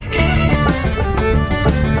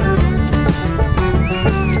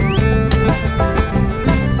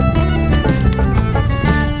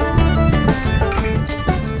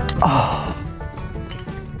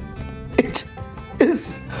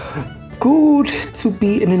good to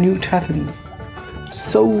be in a new tavern.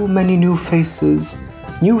 So many new faces,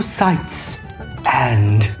 new sights,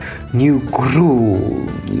 and new gruel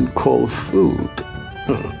you call food.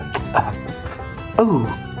 Oh,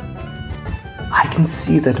 I can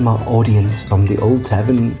see that my audience from the old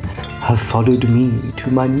tavern have followed me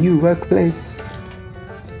to my new workplace.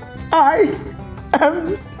 I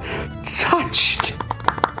am touched.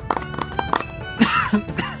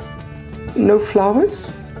 No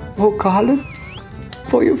flowers or garlands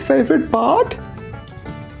for your favorite bard?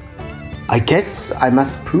 I guess I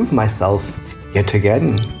must prove myself yet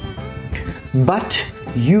again. But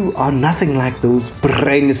you are nothing like those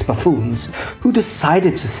brainless buffoons who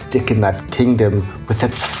decided to stick in that kingdom with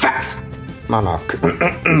its fat monarch.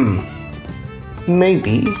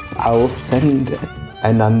 Maybe I will send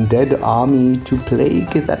an undead army to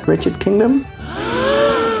plague that wretched kingdom?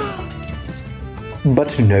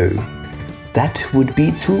 But no, that would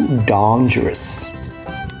be too dangerous.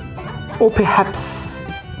 Or perhaps...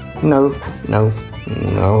 No.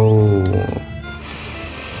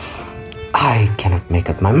 I cannot make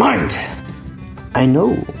up my mind. I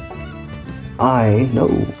know.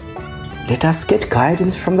 Let us get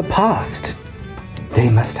guidance from the past.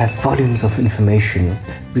 They must have volumes of information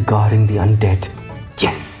regarding the undead.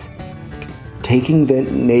 Yes. Taking the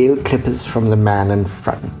nail clippers from the man in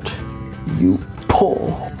front. You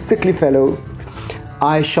poor, sickly fellow.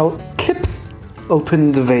 I shall clip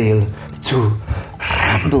open the veil to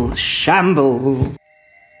ramble shamble.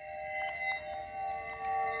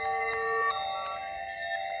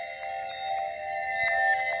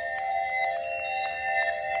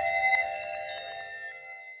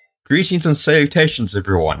 Greetings and salutations,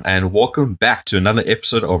 everyone, and welcome back to another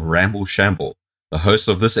episode of Ramble Shamble. The host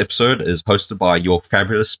of this episode is hosted by your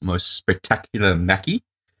fabulous, most spectacular Mackie,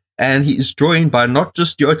 and he is joined by not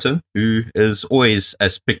just Jotun, who is always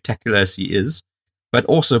as spectacular as he is, but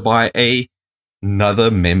also by another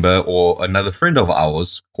member or another friend of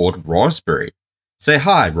ours called Raspberry. Say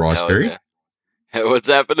hi, Raspberry. Hey, what's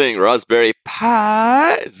happening? Raspberry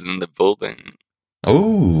Pi is in the building.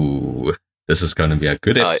 Oh, this is going to be a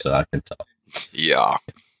good episode, I can tell. Yeah,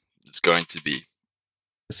 it's going to be.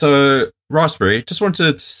 So, Raspberry, just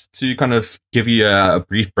wanted to kind of give you a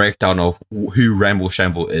brief breakdown of who Ramble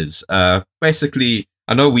Shamble is. Basically,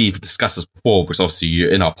 I know we've discussed this before, because obviously you're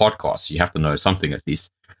in our podcast, you have to know something at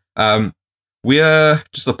least. We're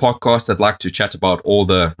just a podcast that like to chat about all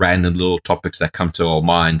the random little topics that come to our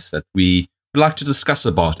minds that we would like to discuss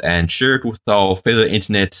about and share it with our fellow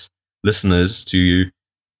internet listeners to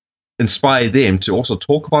inspire them to also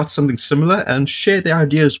talk about something similar and share their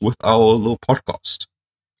ideas with our little podcast.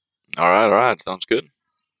 All right. Sounds good.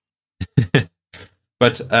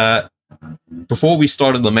 But before we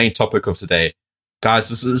start on the main topic of today, guys,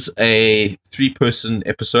 this is a 3-person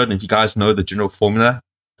episode. And if you guys know the general formula,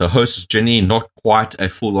 the host is Jenny, not quite a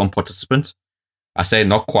full-on participant. I say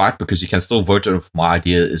not quite because you can still vote if my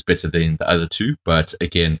idea is better than the other two. But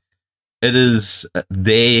again, it is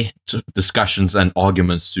their discussions and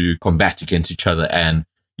arguments to combat against each other, and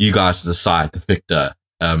you guys decide the victor.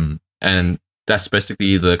 And that's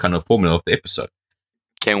basically the kind of formula of the episode.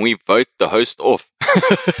 Can we vote the host off?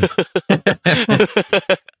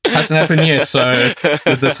 Hasn't happened yet, so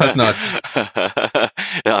let's hope not.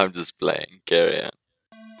 I'm just playing. Carry on.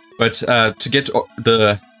 But to get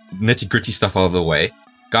the nitty-gritty stuff out of the way,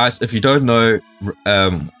 guys, if you don't know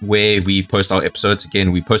where we post our episodes,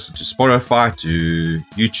 again, we post it to Spotify, to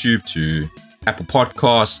YouTube, to Apple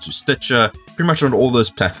Podcasts, to Stitcher, pretty much on all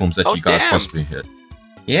those platforms that you guys possibly hear.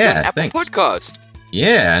 Yeah, Apple thanks. Podcast.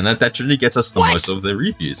 Yeah, and that really gets us the most of the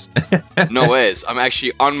reviews. No ways. I'm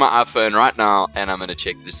actually on my iPhone right now, and I'm going to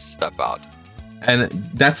check this stuff out. And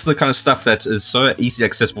that's the kind of stuff that is so easily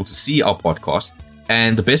accessible to see our podcast.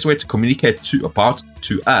 And the best way to communicate to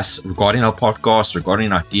us regarding our podcast,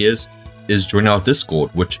 regarding ideas, is join our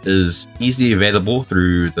Discord, which is easily available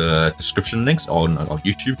through the description links on our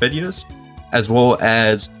YouTube videos, as well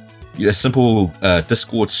as a simple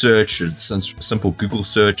Discord search, a simple Google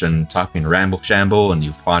search, and type in Ramble Shamble, and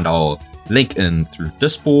you'll find our link in through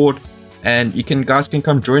Discord. And guys can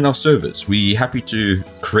come join our servers. We're happy to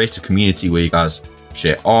create a community where you guys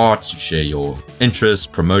share art, share your interests,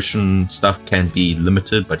 promotion stuff can be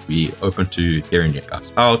limited, but we're open to hearing you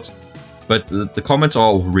guys out. But the comments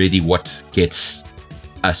are really what gets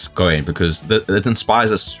us going, because it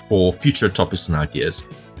inspires us for future topics and ideas,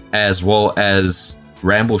 as well as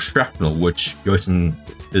Ramble Shrapnel, which Jotun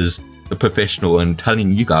is the professional in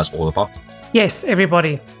telling you guys all about. Yes,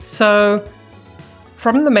 everybody. So,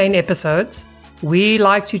 from the main episodes, we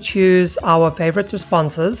like to choose our favorite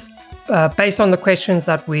responses based on the questions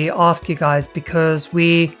that we ask you guys, because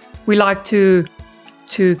we we like to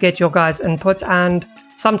get your guys' input, and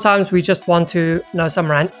sometimes we just want to know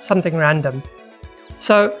something random.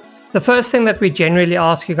 So the first thing that we generally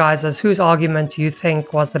ask you guys is whose argument you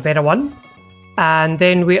think was the better one. And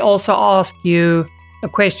then we also ask you a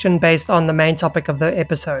question based on the main topic of the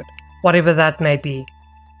episode, whatever that may be.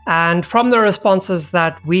 And from the responses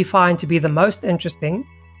that we find to be the most interesting,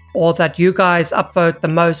 or that you guys upvote the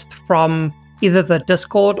most from either the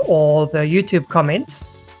Discord or the YouTube comments,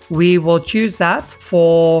 we will choose that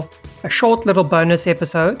for a short little bonus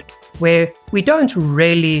episode where we don't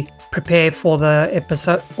really prepare for the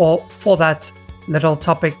episode or for that little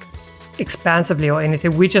topic expansively or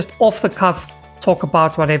anything. We just off the cuff talk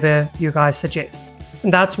about whatever you guys suggest.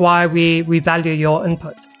 And that's why we value your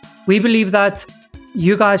input. We believe that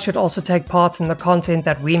you guys should also take part in the content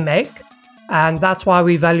that we make, and that's why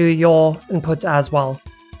we value your input as well.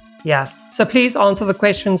 Yeah. So please answer the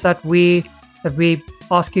questions that we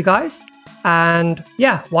ask you guys. And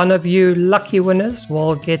yeah, one of you lucky winners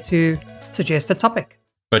will get to suggest a topic.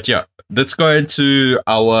 But yeah, let's go into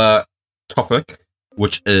our topic,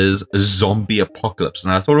 which is zombie apocalypse.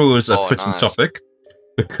 And I thought it was a fitting topic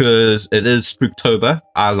because it is Spooktober.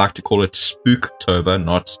 I like to call it Spooktober,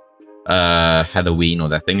 not Halloween or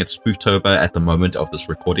that thing. It's Spooktober at the moment of this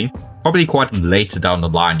recording. Probably quite later down the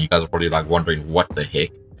line. You guys are probably like wondering what the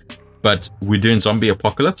heck. But we're doing zombie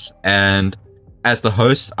apocalypse, and as the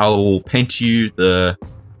host, I will paint you the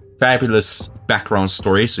fabulous background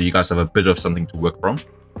story so you guys have a bit of something to work from.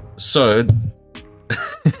 So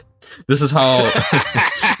this is how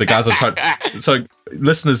the guys are trying. So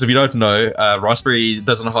listeners, if you don't know, Raspberry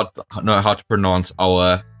doesn't know how to pronounce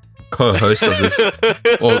our co-host of this,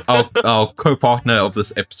 or our co-partner of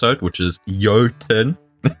this episode, which is Jotun.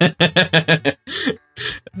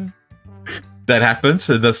 That happens,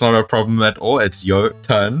 so that's not a problem at all. It's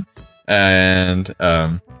Jotun, and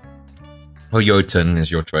Jotun is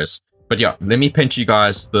your choice. But yeah, let me paint you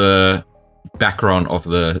guys the background of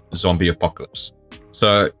the zombie apocalypse.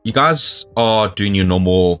 So you guys are doing your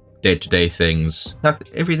normal day-to-day things.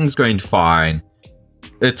 Everything's going fine.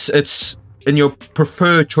 It's in your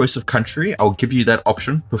preferred choice of country. I'll give you that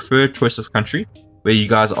option, preferred choice of country, where you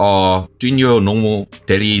guys are doing your normal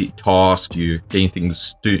daily tasks, you getting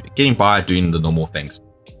by doing the normal things.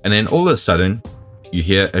 And then all of a sudden, you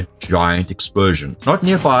hear a giant explosion. Not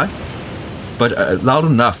nearby, but loud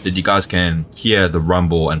enough that you guys can hear the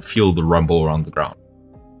rumble and feel the rumble around the ground.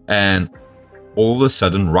 And all of a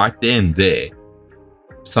sudden, right there and there,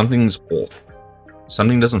 something's off.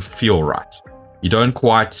 Something doesn't feel right. You don't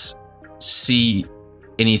quite see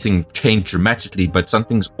anything change dramatically, but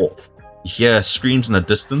something's off. You hear screams in the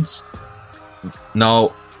distance.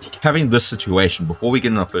 Now, having this situation, before we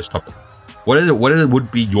get in our first topic, what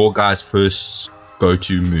would be your guys' first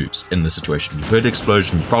go-to moves in this situation? You heard an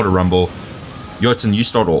explosion, you felt a rumble. Jotun, you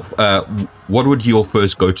start off. What would your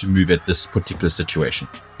first go-to move at this particular situation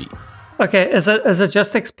be? Okay, is it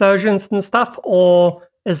just explosions and stuff, or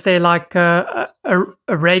is there like a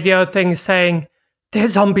radio thing saying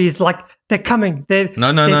there's zombies, like they're coming?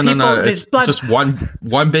 No. It's just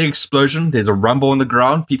one big explosion. There's a rumble on the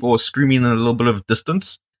ground. People are screaming in a little bit of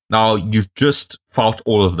distance. Now you've just felt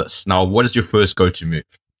all of this. Now, what is your first go-to move?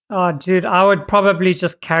 Oh, dude, I would probably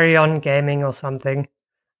just carry on gaming or something.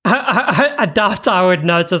 I doubt I would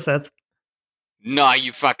notice it. No,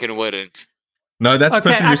 you fucking wouldn't. No, that's a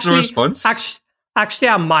perfect reasonable response. Actually,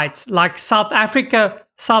 I might. Like South Africa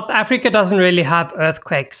doesn't really have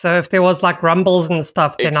earthquakes, so if there was like rumbles and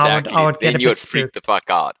stuff, then exactly. I would get then a you bit would freak spooked. the fuck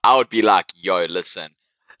out. I would be like, yo, listen,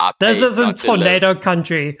 this isn't tornado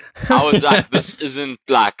country. I was like, this isn't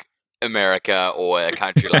like America or a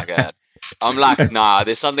country like that. I'm like, nah,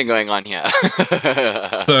 there's something going on here.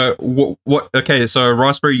 So what? Okay, so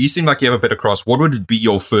Raspberry, you seem like you have a bit across. What would be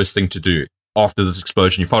your first thing to do after this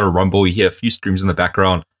explosion? You felt a rumble, you hear a few screams in the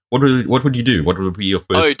background. What would you do? What would be your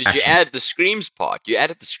first? Oh, did action? you add the screams part? You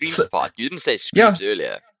added the screams part. You didn't say screams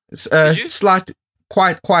earlier. Did you? Slight,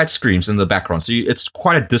 quiet screams in the background. So it's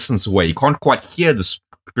quite a distance away. You can't quite hear the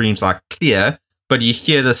screams like clear, but you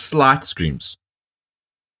hear the slight screams.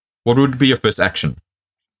 What would be your first action?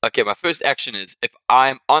 Okay, my first action is if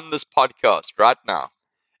I'm on this podcast right now,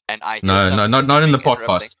 and I hear not in the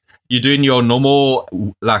podcast. You're doing your normal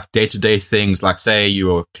like day-to-day things, like say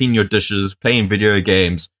you're cleaning your dishes, playing video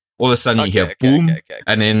games. All of a sudden you hear boom,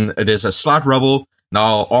 and then there's a slight rubble.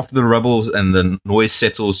 Now after the rubbles and the noise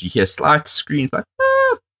settles, you hear slight screams like.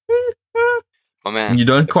 Oh man, you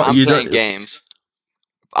don't. Games.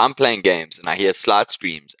 If I'm playing games and I hear slight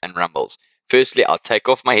screams and rumbles. Firstly, I'll take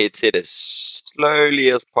off my headset as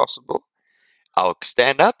slowly as possible. I'll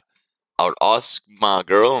stand up. I'll ask my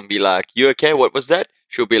girl and be like, "You okay? What was that?"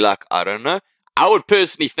 she'll be like, I don't know. I would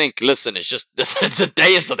personally think, listen, it's a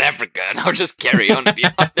day in South Africa, and I'll just carry on, to be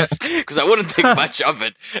honest, because I wouldn't think much of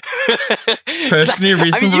it. Personally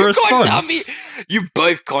reasonable response. You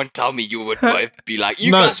both can't tell me you would both be like,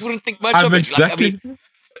 you guys wouldn't think much of it. Exactly.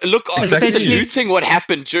 Look at the looting, what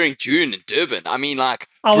happened during June in Durban. I mean, like,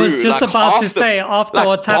 I was just about to say, after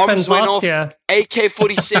what happened last year,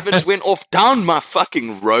 AK-47s went off down my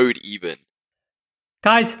fucking road even.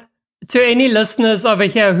 Guys, to any listeners over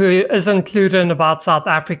here who isn't clued in about South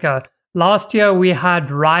Africa, last year we had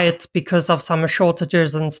riots because of some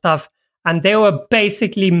shortages and stuff, and they were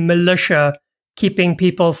basically militia keeping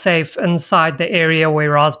people safe inside the area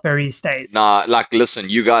where Raspberry stays. Nah, like, listen,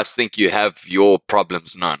 you guys think you have your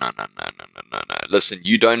problems. No. Listen,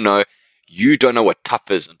 you don't know what tough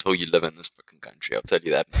is until you live in this fucking country. I'll tell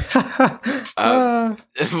you that.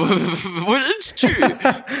 It's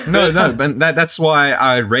true. No, but that's why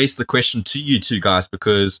I raised the question to you two guys,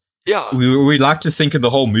 because yeah, we like to think of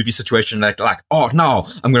the whole movie situation like, oh no,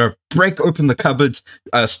 I'm gonna break open the cupboards,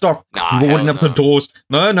 stop boarding up the doors.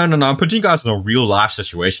 No. I'm putting you guys in a real life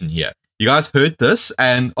situation here. You guys heard this,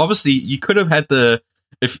 and obviously you could have had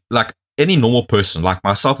if like any normal person, like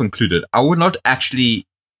myself included, I would not actually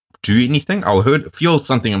do anything. I would feel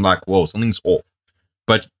something. I'm like, whoa, something's off,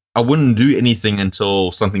 but I wouldn't do anything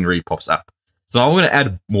until something really pops up. So now I'm going to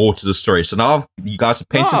add more to the story. So now you guys have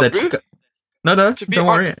painted that. No, don't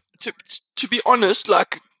worry. To be honest,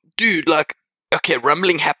 like, dude, like, okay,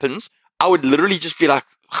 rumbling happens. I would literally just be like,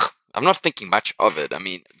 I'm not thinking much of it. I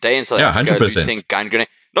mean, day in South Africa, 100%. looting, gun grenade,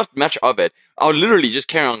 not much of it. I'll literally just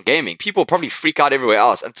carry on gaming. People probably freak out everywhere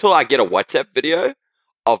else until I get a WhatsApp video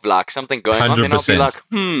of like something going 100%. On. Then I'll be like,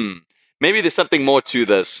 maybe there's something more to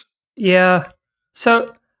this. Yeah.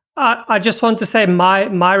 So I just want to say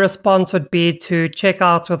my response would be to check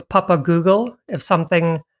out with Papa Google if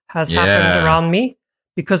something has happened around me,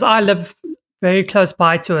 because I live very close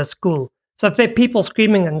by to a school. So if there are people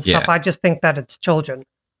screaming and stuff, I just think that it's children,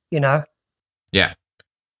 you know? Yeah.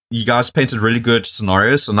 You guys painted really good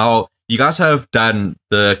scenarios. So now you guys have done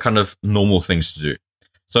the kind of normal things to do.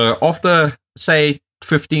 So after, say,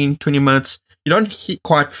 15, 20 minutes, you don't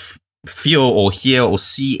quite feel or hear or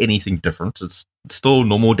see anything different. It's still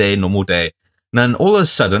normal day. And then all of a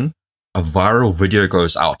sudden, a viral video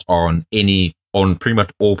goes out on pretty much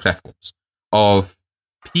all platforms of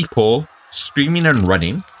people screaming and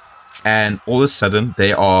running, and all of a sudden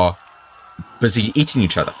they are busy eating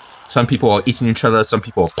each other. Some people are eating each other, some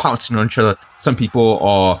people are pouncing on each other, some people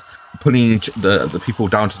are putting the people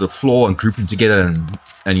down to the floor and grouping together,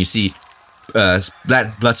 and you see blood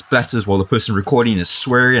splatters while the person recording is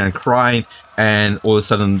swearing and crying, and all of a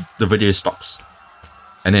sudden the video stops.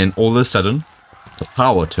 And then all of a sudden the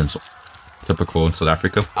power turns off. Typical in South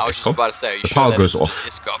Africa. I was just about to say, the power goes off.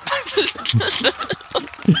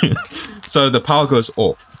 So the power goes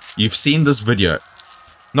off. You've seen this video.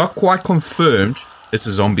 Not quite confirmed it's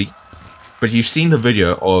a zombie, but you've seen the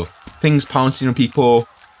video of things pouncing on people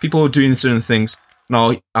doing certain things.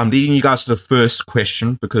 Now, I'm leading you guys to the first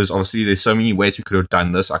question, because obviously there's so many ways we could have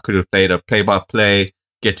done this. I could have played a play-by-play,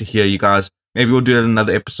 get to hear you guys. Maybe we'll do it in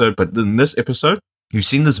another episode, but in this episode, you've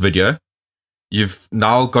seen this video. You've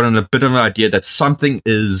now gotten a bit of an idea that something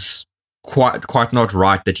is quite not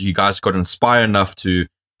right, that you guys got inspired enough to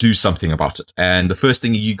do something about it. And the first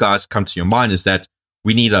thing you guys come to your mind is that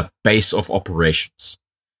we need a base of operations.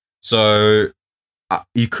 So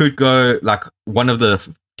you could go like one of the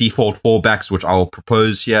default fallbacks, which I will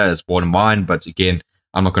propose here as one of mine, but again,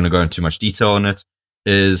 I'm not going to go into too much detail on it,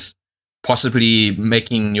 is possibly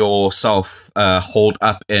making yourself hold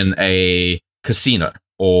up in a casino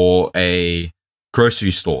or a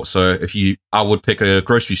grocery store. So I would pick a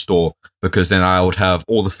grocery store, because then I would have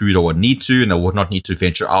all the food I would need to, and I would not need to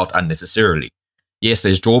venture out unnecessarily. Yes,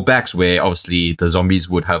 there's drawbacks where obviously the zombies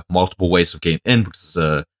would have multiple ways of getting in, because it's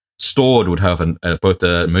a store. It would have both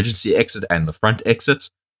the emergency exit and the front exit.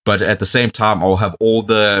 But at the same time, I'll have all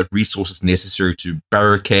the resources necessary to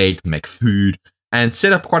barricade, make food, and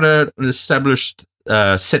set up quite an established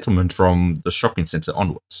settlement from the shopping center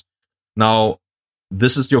onwards. Now,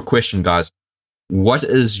 this is your question, guys. What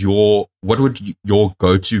would your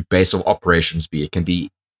go-to base of operations be? It can be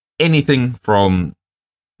anything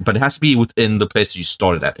but it has to be within the place you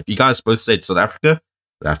started at. If you guys both said South Africa,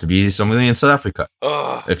 it have to be something in South Africa.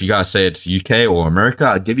 If you guys said UK or America,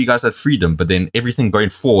 I'd give you guys that freedom, but then everything going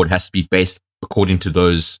forward has to be based according to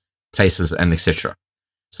those places and etc.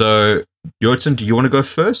 So, Jotun, do you want to go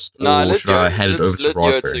first? Or should I hand it over to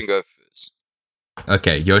Raspberry? Jotun go first.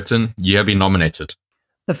 Okay, Jotun, you have been nominated.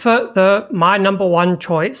 My number one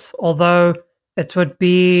choice, although it would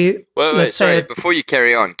be. Wait, sorry. Before you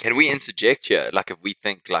carry on, can we interject here? Like, if we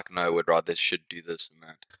think, like, no, we'd rather should do this and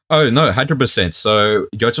that. Oh, no, 100%. So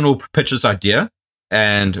Jotun will pitch his idea,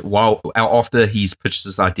 and after he's pitched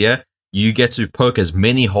his idea, you get to poke as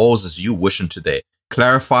many holes as you wish into there.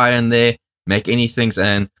 Clarify in there, make any things,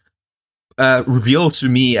 and reveal to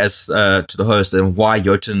me as to the host and why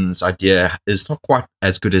Jotun's idea is not quite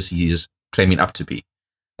as good as he is claiming up to be.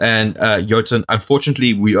 And Jotun,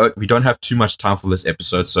 unfortunately, we don't have too much time for this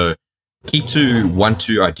episode, so keep to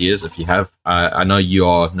 1-2 ideas if you have. I know you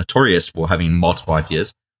are notorious for having multiple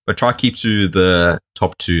ideas, but try keep to the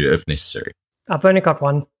top 2 if necessary. I've only got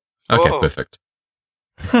one. Okay, perfect.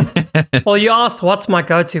 Well, you asked what's my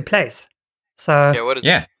go-to place. So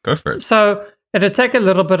yeah, go for it. So it'll take a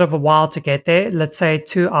little bit of a while to get there. Let's say a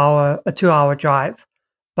 2-hour drive.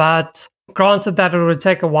 But granted that it would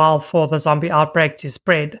take a while for the zombie outbreak to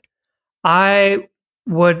spread, I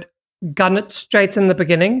would gun it straight in the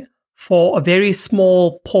beginning for a very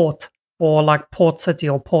small port, or like port city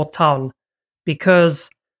or port town, because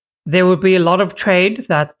there would be a lot of trade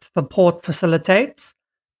that the port facilitates,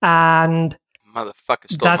 and motherfucker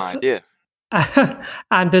stole my idea.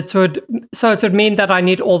 And it would mean that I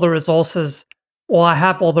need all the resources, or I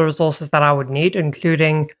have all the resources that I would need,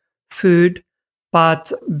 including food.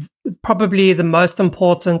 But probably the most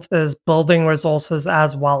important is building resources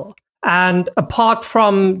as well. And apart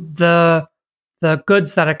from the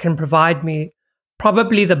goods that it can provide me,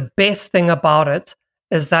 probably the best thing about it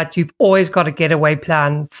is that you've always got a getaway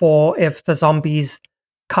plan for if the zombies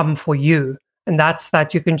come for you. And that's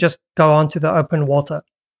that you can just go onto the open water.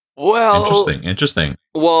 Well, interesting.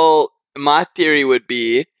 Well, my theory would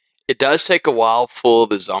be it does take a while for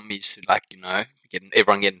the zombies to, like,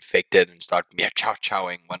 everyone get infected and start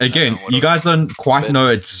chow-chowing. Again, you guys don't quite know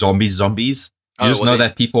it's zombies. You just know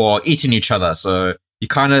that people are eating each other. So you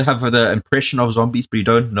kind of have the impression of zombies, but you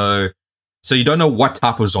don't know. So you don't know what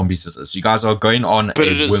type of zombies this is. You guys are going on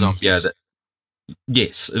a whim here.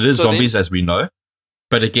 Yes, it is zombies as we know.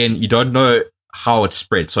 But again, you don't know how it's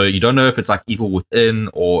spread. So you don't know if it's like evil within,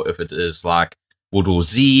 or if it is like World War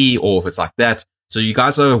Z, or if it's like that. So you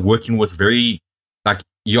guys are working with very, like,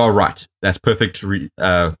 you're right. That's perfect.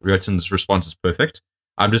 Jotun's response is perfect.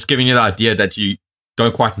 I'm just giving you the idea that you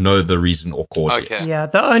don't quite know the reason or cause yet. Yeah,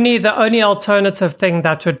 the only alternative thing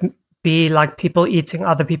that would be like people eating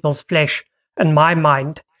other people's flesh, in my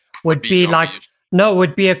mind, would be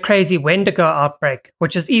a crazy Wendigo outbreak,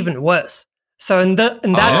 which is even worse. So in that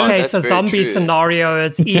case, the zombie scenario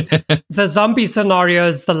is the zombie scenario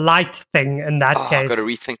is the light thing in that case. I've got to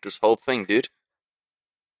rethink this whole thing, dude.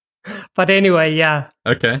 But anyway, yeah.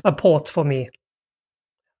 Okay. A port for me.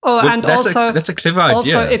 Oh, well, and that's a clever idea.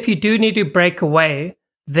 Also, if you do need to break away,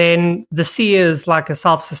 then the sea is like a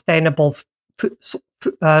self-sustainable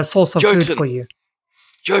source of food for you.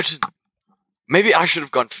 Jotun, maybe I should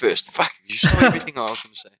have gone first. Fuck, you stole everything I was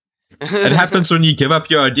going to say. It happens when you give up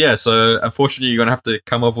your idea, so unfortunately you're going to have to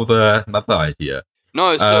come up with another idea.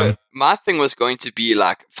 No, so my thing was going to be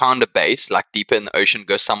like found a base, like deeper in the ocean,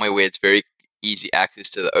 go somewhere where it's very easy access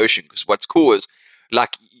to the ocean. Because what's cool is,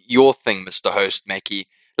 like your thing, Mr. Host, Mackie,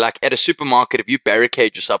 like at a supermarket, if you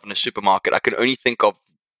barricade yourself in a supermarket, I can only think of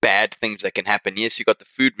bad things that can happen. Yes, you got the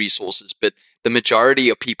food resources, but the majority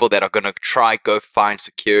of people that are going to go find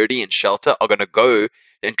security and shelter are going to go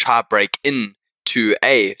and try break in to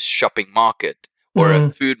a shopping market or a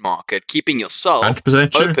food market, keeping yourself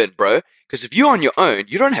open, bro. Because if you're on your own,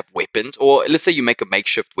 you don't have weapons, or let's say you make a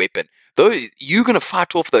makeshift weapon. Though you're going to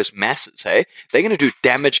fight off those masses, hey? They're going to do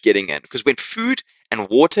damage getting in. Because when food and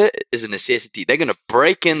water is a necessity, they're going to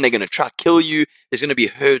break in, they're going to try to kill you. There's going to be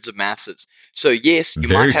herds of masses. So yes, you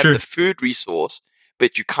might have the food resource,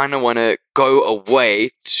 but you kind of want to go away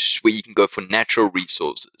to where you can go for natural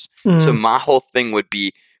resources. So my whole thing would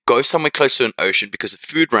be, go somewhere close to an ocean, because if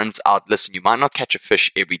food runs out, listen, you might not catch a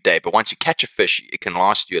fish every day, but once you catch a fish, it can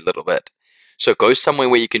last you a little bit. So go somewhere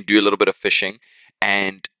where you can do a little bit of fishing.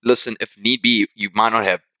 And listen, if need be, you might not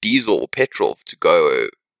have diesel or petrol to go,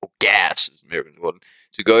 or gas,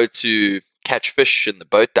 to go to catch fish in the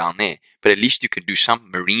boat down there. But at least you can do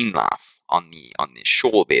some marine life on the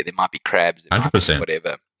shore there. There might be crabs, there 100%. might be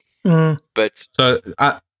whatever. But so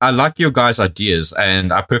I like your guys' ideas,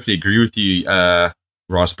 and I perfectly agree with you,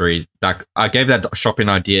 Raspberry. Like, I gave that shopping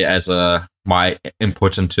idea as my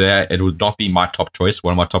input into that. It would not be my top choice.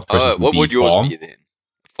 One of my top choices would be yours farm. Be then?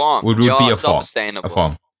 Farm. Would be a farm. A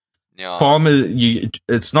farm. Yeah. Farm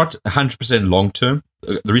it's not 100% long term.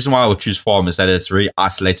 The reason why I would choose farm is that it's very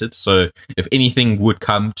isolated. So if anything would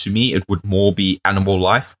come to me, it would more be animal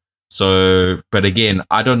life. So, but again,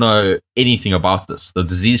 I don't know anything about this. The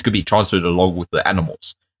disease could be transferred along with the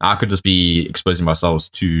animals. I could just be exposing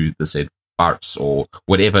myself to the said virus or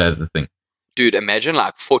whatever the thing. Dude, imagine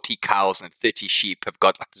like 40 cows and 30 sheep have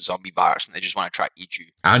got like the zombie virus and they just want to try to eat you.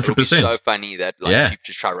 100%. It'll be so funny that like sheep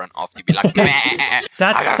just try to run after you. Be like, meh.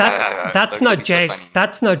 That's no joke.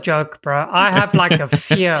 That's no joke, bro. I have like a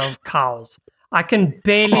fear of cows. I can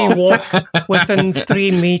barely walk within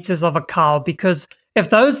 3 meters of a cow because if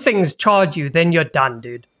those things charge you, then you're done,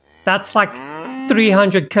 dude. That's like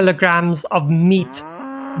 300 kilograms of meat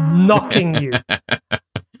knocking you.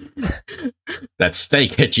 That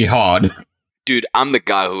steak hit you hard. Dude, I'm the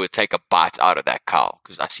guy who would take a bite out of that cow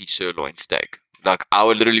because I see sirloin steak. Like, I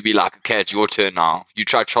would literally be like, okay, it's your turn now. You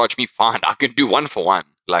try to charge me, fine. I can do 1 for 1.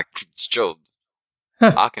 Like, it's chilled.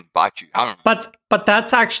 I can bite you. But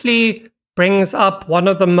that actually brings up one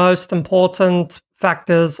of the most important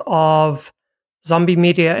factors of zombie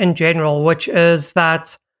media in general, which is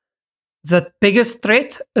that the biggest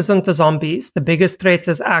threat isn't the zombies. The biggest threat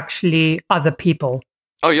is actually other people.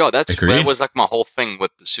 Oh, yeah, that was like my whole thing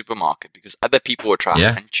with the supermarket because other people would try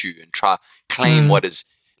to hunt you and try to claim what is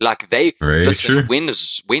like listen,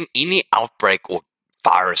 when any outbreak or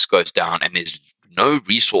virus goes down and there's no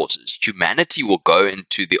resources, humanity will go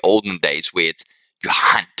into the olden days where it's you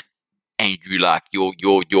hunt and you like your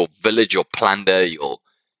village, your plunder, your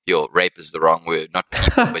rape is the wrong word, not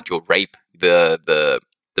people, but your rape the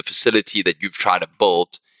facility that you've tried to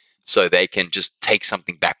build so they can just take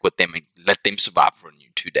something back with them and let them survive for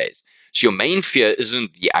 2 days. So your main fear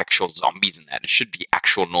isn't the actual zombies in that. It should be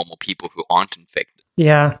actual normal people who aren't infected.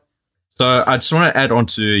 Yeah. So I just want to add on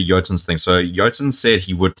to Jotun's thing. So Jotun said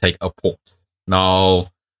he would take a port.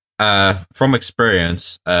 Now, from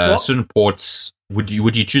experience, certain ports, would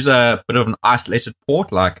you choose a bit of an isolated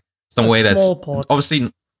port, like somewhere that's port.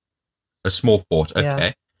 Obviously a small port,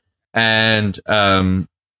 okay? And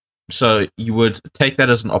so you would take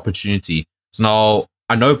that as an opportunity. So now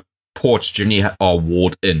I know ports generally are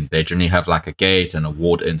walled in. They generally have like a gate and a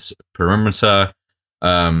walled in perimeter.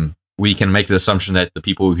 We can make the assumption that the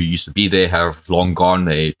people who used to be there have long gone.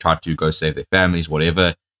 They tried to go save their families,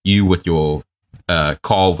 whatever. You with your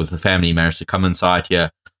car with the family managed to come inside here,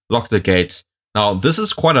 lock the gates. Now, this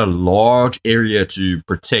is quite a large area to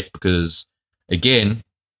protect because, again,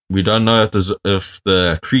 we don't know if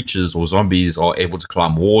the creatures or zombies are able to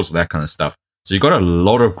climb walls or that kind of stuff. So you've got a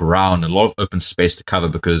lot of ground, a lot of open space to cover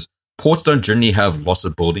because ports don't generally have lots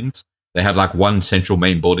of buildings. They have like one central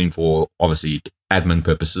main building for, obviously, admin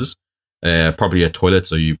purposes. Probably a toilet,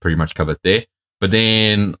 so you pretty much cover it there. But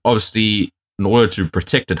then, obviously, in order to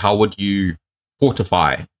protect it, how would you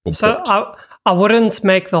fortify your port? I wouldn't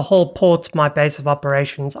make the whole port my base of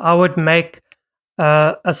operations. I would make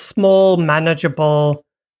a small, manageable,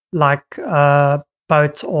 like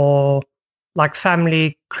boat or like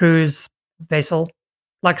family cruise vessel,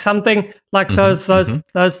 like something like those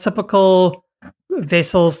typical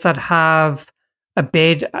vessels that have a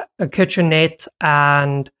bed, a kitchenette,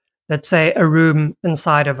 and let's say a room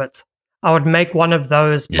inside of it. I would make one of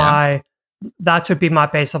those that would be my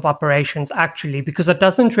base of operations actually, because it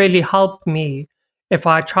doesn't really help me if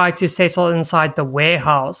I try to settle inside the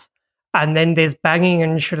warehouse and then there's banging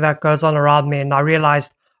and shit that goes on around me and I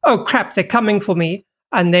realized, oh crap, they're coming for me.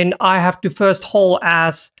 And then I have to first haul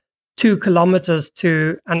ass 2 kilometers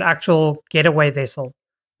to an actual getaway vessel.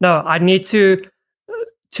 No, I need to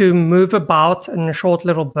move about in short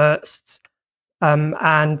little bursts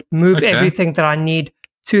and move everything that I need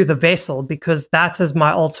to the vessel because that is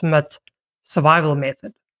my ultimate survival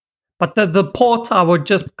method. But the port I would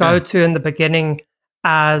just go to in the beginning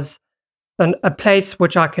as a place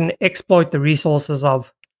which I can exploit the resources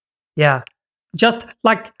of. Yeah. Just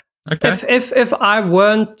like if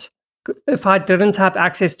I didn't have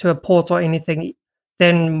access to a port or anything,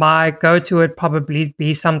 then my go-to would probably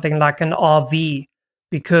be something like an RV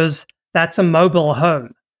because that's a mobile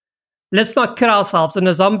home. Let's not kid ourselves. In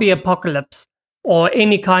a zombie apocalypse or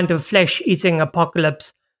any kind of flesh-eating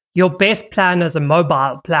apocalypse, your best plan is a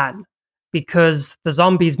mobile plan because the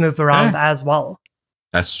zombies move around as well.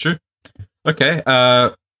 That's true. Okay.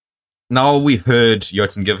 Now we've heard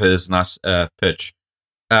Jotun give his nice pitch.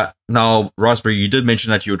 Now, Raspberry, you did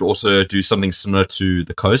mention that you would also do something similar to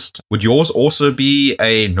the coast. Would yours also be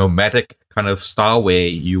a nomadic kind of style where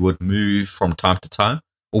you would move from time to time?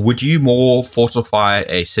 Or would you more fortify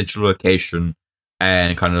a central location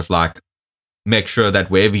and kind of like make sure that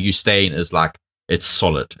wherever you stay in is like it's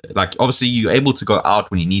solid? Like obviously you're able to go out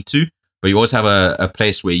when you need to, but you always have a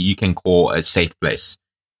place where you can call a safe place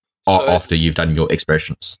after you've done your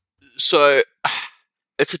expeditions. So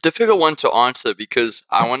it's a difficult one to answer because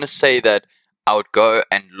I want to say that I would go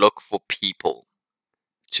and look for people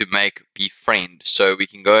to befriend so we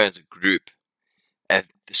can go as a group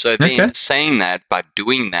So then saying that, by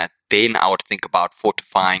doing that, then I would think about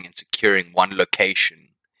fortifying and securing one location.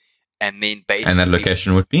 And then basically... And that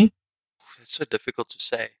location would be? It's so difficult to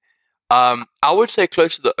say. I would say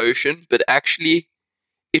close to the ocean, but actually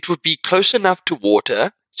it would be close enough to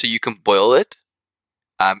water so you can boil it.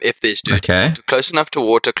 If there's dirt. Okay. Close enough to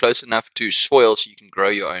water, close enough to soil so you can grow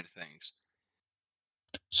your own things.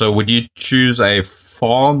 So would you choose a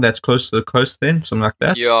farm that's close to the coast then? Something like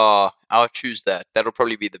that? Yeah, I'll choose that. That'll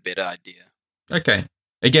probably be the better idea. Okay.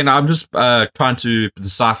 Again, I'm just trying to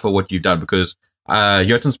decipher what you've done because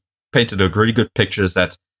Jotun's painted a really good picture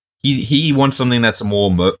that he wants something that's a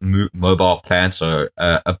more mobile plan, so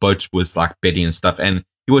a boat with like bedding and stuff, and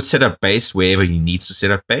he would set up base wherever he needs to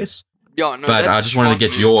set up base. Yeah, no, but I just wanted to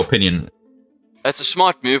get your opinion. That's a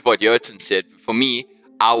smart move, what Jotun said. For me,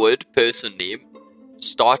 I would personally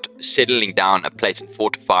start settling down a place and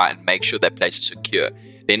fortify and make sure that place is secure.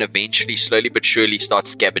 Then eventually, slowly but surely, start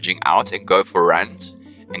scavenging out and go for runs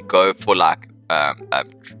and go for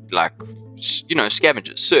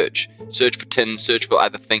scavengers. Search for tin, search for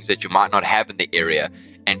other things that you might not have in the area,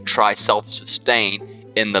 and try self-sustain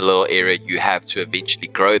in the little area you have to eventually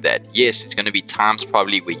grow that. Yes, there's going to be times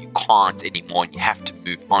probably where you can't anymore and you have to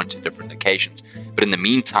move on to different locations. But in the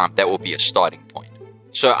meantime, that will be a starting point.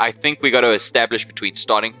 So I think we got to establish between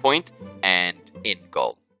starting point and end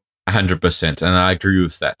goal. 100%, and I agree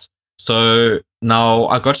with that. So now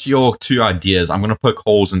I got your two ideas. I'm going to poke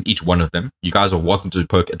holes in each one of them. You guys are welcome to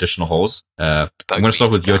poke additional holes. I'm going to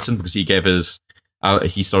start with Jotun because he gave his...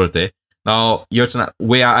 he started there. Now, Jotun,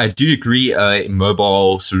 where I do agree a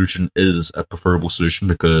mobile solution is a preferable solution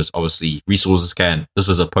because obviously resources can... This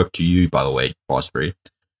is a poke to you, by the way, Fastberry.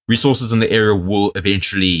 Resources in the area will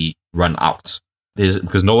eventually run out.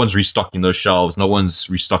 Because no one's restocking those shelves, no one's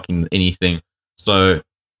restocking anything. So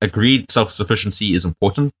agreed self-sufficiency is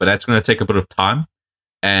important, but that's going to take a bit of time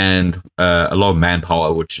and a lot of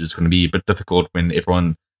manpower, which is going to be a bit difficult when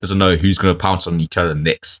everyone doesn't know who's going to pounce on each other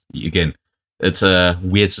next. Again, it's a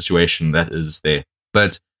weird situation that is there.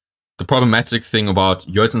 But the problematic thing about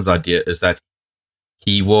Jotun's idea is that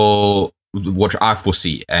he will, what I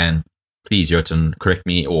foresee, and please, Jotun, correct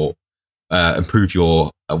me or improve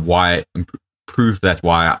your prove that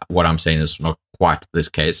why what I'm saying is not quite this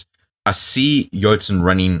case. I see Jotun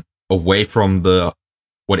running away from the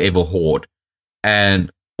whatever horde and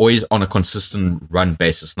always on a consistent run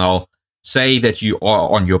basis. Now, say that you are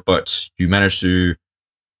on your boat, you manage to,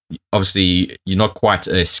 obviously, you're not quite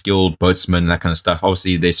a skilled boatsman, that kind of stuff.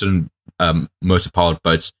 Obviously, there's certain motor-powered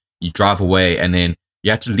boats. You drive away and then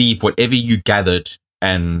you have to leave whatever you gathered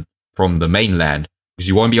and from the mainland, because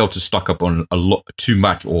you won't be able to stock up on a lot too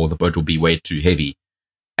much, or the boat will be way too heavy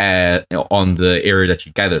on the area that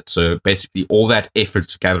you gathered. So basically, all that effort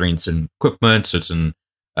to gathering certain equipment, certain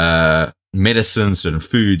medicines, certain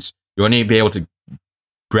foods, you only be able to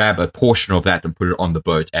grab a portion of that and put it on the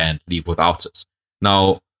boat and leave without it.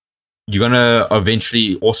 Now, you're gonna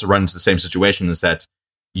eventually also run into the same situation, is that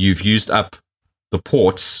you've used up the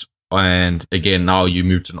ports, and again, now you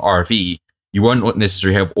move to an RV. You won't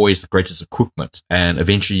necessarily have always the greatest equipment, and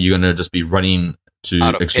eventually you're going to just be running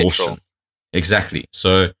to exhaustion. Petrol. Exactly.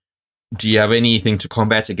 So do you have anything to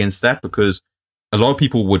combat against that? Because a lot of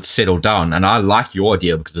people would settle down, and I like your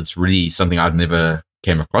idea because it's really something I've never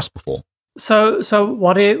came across before. So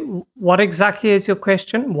what exactly is your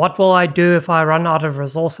question? What will I do if I run out of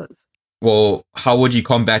resources? Well, how would you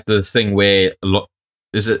combat the thing where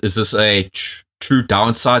is this a true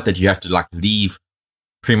downside that you have to leave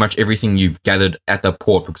pretty much everything you've gathered at the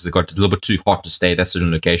port because it got a little bit too hot to stay at that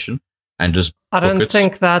certain location and just I don't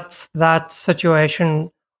think that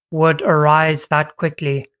situation would arise that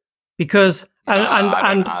quickly because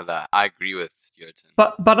I agree with Jotun.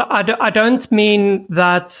 But I don't mean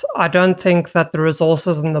that I don't think that the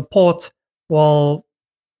resources in the port will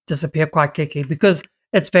disappear quite quickly, because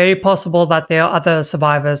it's very possible that there are other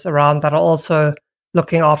survivors around that are also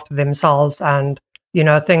looking after themselves, and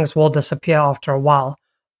things will disappear after a while.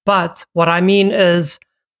 But what I mean is,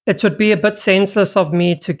 it would be a bit senseless of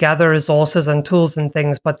me to gather resources and tools and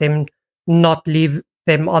things, but then not leave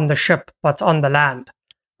them on the ship, but on the land.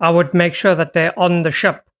 I would make sure that they're on the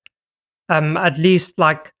ship, at least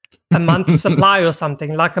like a month's supply or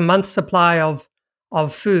something, like a month's supply of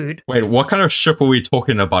food. Wait, what kind of ship are we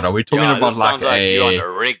talking about? Are we talking about like you're on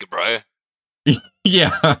a rig, bro?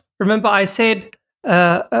 Yeah. Remember, I said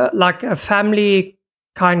like a family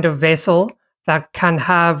kind of vessel that can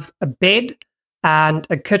have a bed and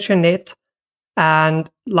a kitchenette and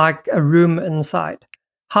like a room inside.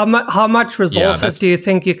 How much resources do you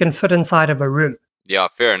think you can fit inside of a room? Yeah,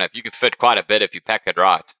 fair enough. You can fit quite a bit if you pack it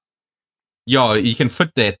right. Yeah, you can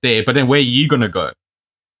fit that there, but then where are you going to go?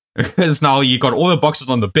 Because now you got all the boxes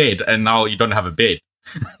on the bed, and now you don't have a bed.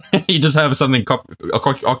 You just have something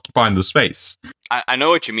occupying the space. I know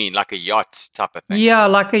what you mean, like a yacht type of thing. Yeah,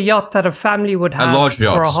 like a yacht that a family would have large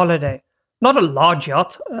yacht. for a holiday. Not a large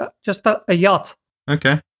yacht, just a yacht.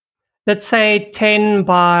 Okay. Let's say 10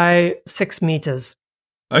 by 6 meters.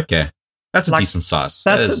 Okay. That's a decent size.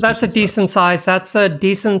 That's a decent size. That's a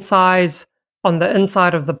decent size on the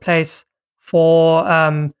inside of the place for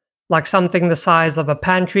like something the size of a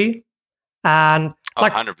pantry. And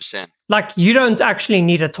like 100%. Like you don't actually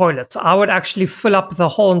need a toilet. So I would actually fill up the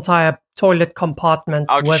whole entire toilet compartment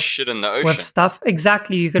with shit in the ocean. With stuff.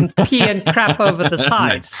 Exactly. You can pee and crap over the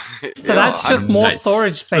sides. Nice. So that's just more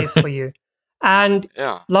storage space for you. And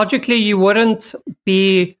logically, you wouldn't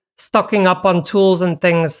be stocking up on tools and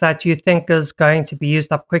things that you think is going to be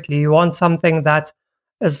used up quickly. You want something that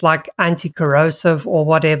is like anti-corrosive or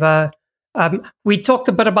whatever. We talked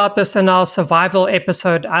a bit about this in our survival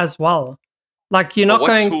episode as well. Like you're not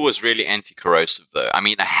going. What tool is really anti-corrosive though? I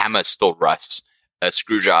mean, a hammer still rusts. A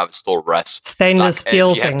screwdriver still rusts. Stainless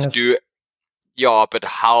steel things. But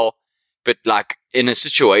how? But like in a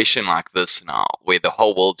situation like this now, where the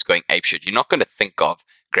whole world's going apeshit, you're not going to think of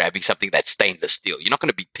grabbing something that's stainless steel. You're not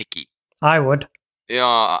going to be picky. I would.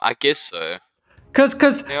 Yeah, I guess so.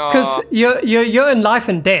 Because you're in life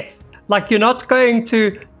and death. Like you're not going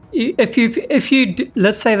to if you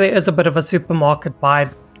let's say there is a bit of a supermarket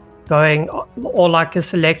vibe going, or like a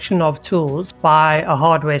selection of tools by a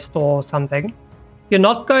hardware store or something, you're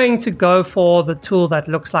not going to go for the tool that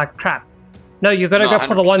looks like crap. No, you're going to go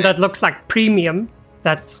for the one that looks like premium,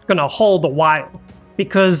 that's going to hold a while,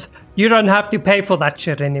 because you don't have to pay for that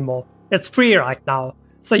shit anymore. It's free right now.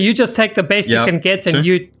 So you just take the best you can get and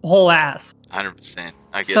you haul ass. 100%.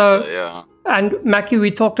 I guess so, yeah. And Mackie,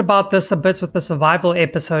 we talked about this a bit with the survival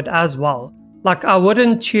episode as well. Like, I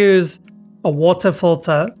wouldn't choose a water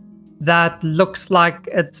filter that looks like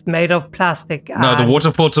it's made of plastic. No, the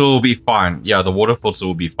water filter will be fine. Yeah, the water filter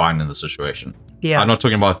will be fine in the situation. Yeah. I'm not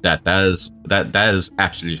talking about that. That is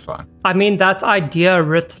absolutely fine. I mean, that's idea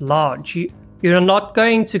writ large. You're not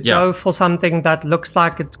going to go for something that looks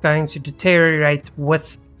like it's going to deteriorate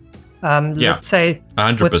with, let's say,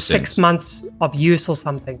 100%. with 6 months of use or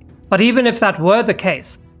something. But even if that were the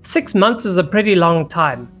case, 6 months is a pretty long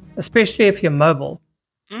time, especially if you're mobile.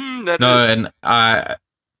 And I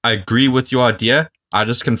agree with your idea. I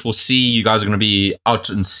just can foresee you guys are going to be out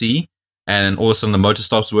in sea, and all of a sudden the motor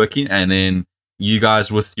stops working, and then you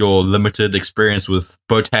guys with your limited experience with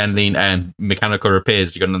boat handling and mechanical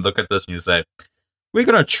repairs, you're going to look at this and you say, we're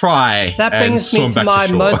going to try that brings me to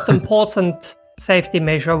my most important safety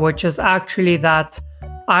measure, which is actually that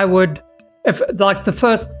I would, if like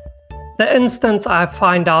the instant I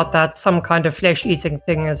find out that some kind of flesh-eating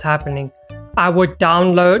thing is happening, I would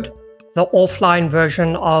download the offline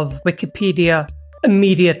version of Wikipedia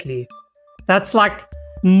immediately. That's like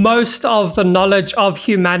most of the knowledge of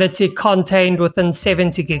humanity contained within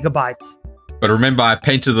 70 gigabytes. But remember, I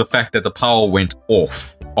painted the fact that the power went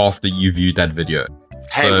off after you viewed that video.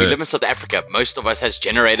 Hey, we live in South Africa. Most of us has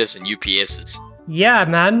generators and UPSs. Yeah,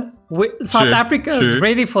 man. South Africa is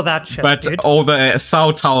ready for that shit, but dude. All the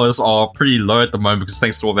cell towers are pretty low at the moment because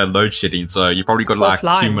thanks to all that load shedding. So you probably got like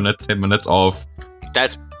offline. 2 minutes, 10 minutes of...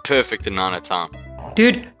 That's perfect amount of time.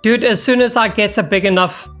 Dude, as soon as I get a big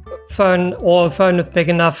enough phone or a phone with big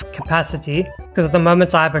enough capacity, because at the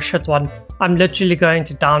moment I have a shit one, I'm literally going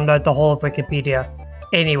to download the whole of Wikipedia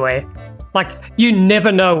anyway. Like, you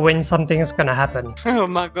never know when something is going to happen. Oh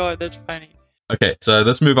my god, that's funny. Okay, so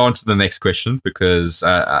let's move on to the next question, because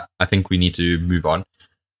I think we need to move on.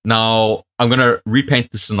 Now, I'm going to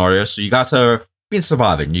repaint the scenario. So you guys have been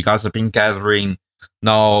surviving. You guys have been gathering.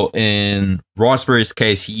 Now, in Raspberry's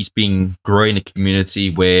case, he's been growing a community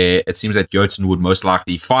where it seems that Jotun would most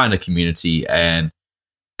likely find a community and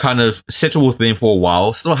kind of settle with them for a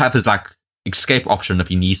while, still have his like escape option if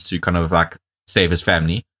he needs to kind of like save his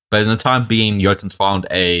family. But in the time being, Jotun's found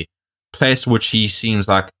a place which he seems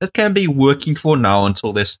like it can be working for now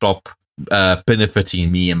until they stop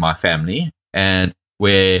benefiting me and my family, and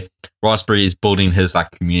where Raspberry is building his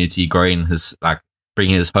like community, growing his like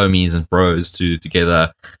bringing his homies and bros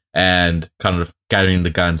together and kind of gathering the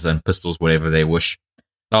guns and pistols, whatever they wish.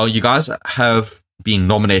 Now, you guys have been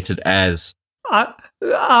nominated as...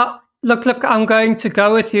 Look, I'm going to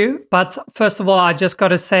go with you, but first of all, I just got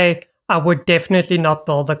to say, I would definitely not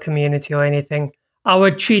build a community or anything. I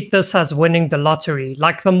would treat this as winning the lottery.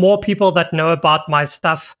 Like, the more people that know about my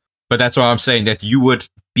stuff... But that's why I'm saying that you would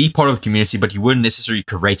be part of the community, but you wouldn't necessarily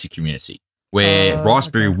create a community. Where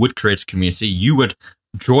Raspberry would create a community, you would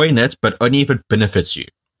join it, but only if it benefits you.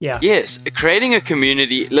 Yeah. Yes, creating a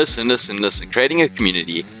community. Listen. Creating a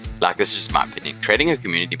community like this is just my opinion, creating a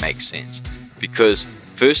community makes sense because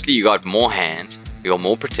firstly, you got more hands, you got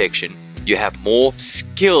more protection, you have more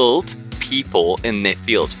skilled people in their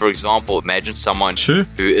fields. For example, imagine someone who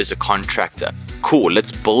is a contractor. Cool,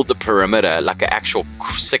 let's build a perimeter, like an actual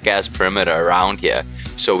sick-ass perimeter around here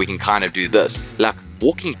so we can kind of do this. Like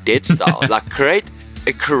Walking Dead style. Like create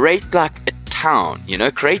like a town,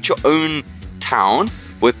 create your own town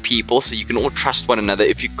with people so you can all trust one another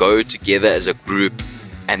if you go together as a group,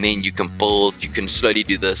 and then you can build, you can slowly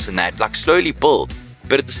do this and that, like slowly build.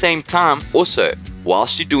 But at the same time, also,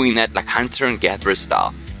 whilst you're doing that, like hunter and gatherer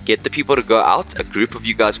style, get the people to go out, a group of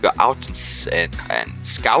you guys go out and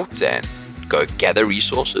scout and go gather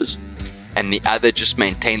resources, and the other just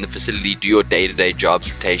maintain the facility, do your day-to-day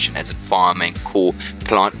jobs, rotation as in farming, cool,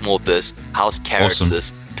 plant more this, house carrots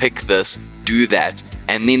this, pick this, do that,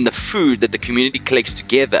 and then the food that the community collects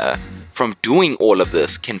together from doing all of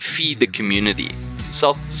this can feed the community.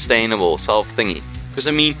 Self-sustainable, self-thingy. Because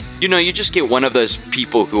I mean, you just get one of those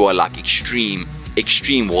people who are like extreme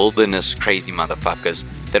wilderness crazy motherfuckers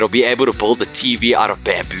that'll be able to build a TV out of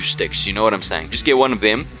bamboo sticks. You know what I'm saying? Just get one of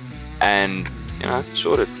them and,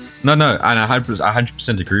 sorted. No, and I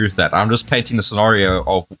 100% agree with that. I'm just painting the scenario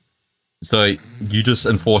of, so you just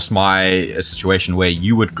enforce my situation where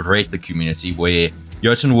you would create the community where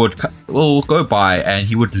Jotun will go by and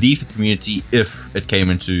he would leave the community if it came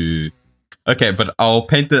into... Okay, but I'll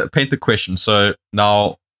paint the question. So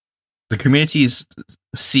now the community is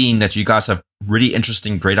seeing that you guys have really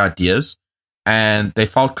interesting, great ideas, and they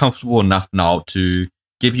felt comfortable enough now to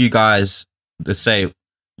give you guys, let's say,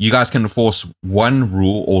 you guys can enforce one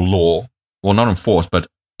rule or law, well, not enforce, but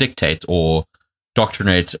dictate or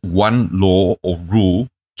doctrinate one law or rule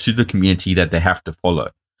to the community that they have to follow.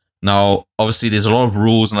 Now, obviously, there's a lot of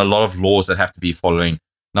rules and a lot of laws that have to be following.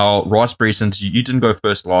 Now, Raspberry, since you didn't go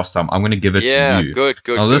first last time, I'm going to give it to you. Yeah, good.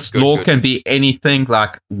 Now, this law can be anything.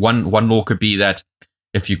 Like one law could be that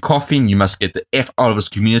if you're coughing, you must get the F out of this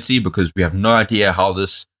community because we have no idea how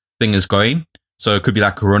this thing is going. So it could be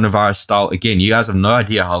like coronavirus style. Again, you guys have no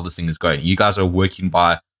idea how this thing is going. You guys are working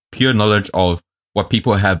by pure knowledge of what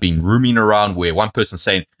people have been rooming around, where one person's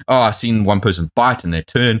saying, oh, I've seen one person bite in their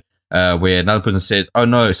turn, where another person says, oh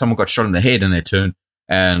no, someone got shot in the head in their turn.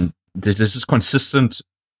 And there's this consistent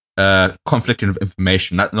conflict of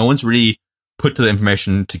information. No one's really put the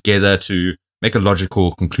information together to make a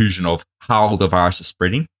logical conclusion of how the virus is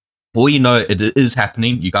spreading. All you know, it is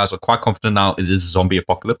happening. You guys are quite confident now it is a zombie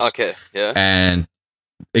apocalypse. Okay, yeah. And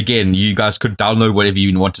again, you guys could download whatever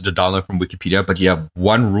you wanted to download from Wikipedia, but you have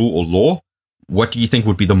one rule or law. What do you think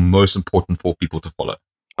would be the most important for people to follow?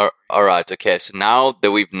 All right, okay. So now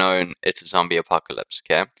that we've known it's a zombie apocalypse,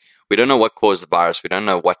 okay? We don't know what caused the virus. We don't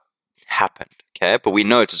know what happened, okay? But we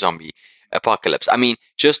know it's a zombie apocalypse. I mean,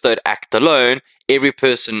 just that act alone, every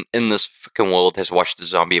person in this freaking world has watched the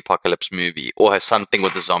zombie apocalypse movie or has something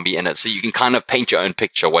with the zombie in it. So you can kind of paint your own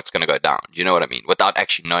picture of what's going to go down. You know what I mean? Without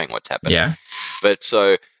actually knowing what's happening. Yeah. But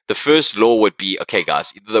so the first law would be, okay,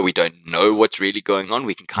 guys, either though we don't know what's really going on,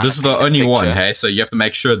 we can kind This is the only one, hey? So you have to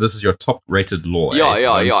make sure this is your top-rated law.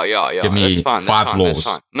 Yeah. Give me that's fine, five laws. That's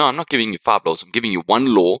fine. No, I'm not giving you 5 laws. I'm giving you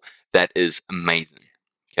one law that is amazing.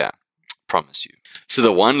 Yeah, promise you. So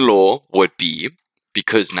the one law would be,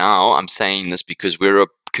 because now I'm saying this because we're a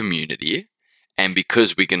community and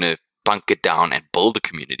because we're going to bunker down and build a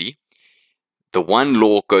community, the one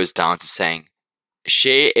law goes down to saying,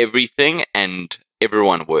 share everything and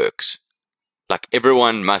everyone works. Like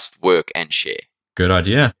everyone must work and share. Good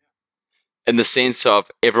idea. In the sense of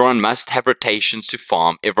everyone must have rotations to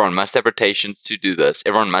farm, everyone must have rotations to do this,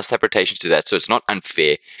 everyone must have rotations to that. So it's not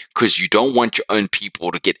unfair because you don't want your own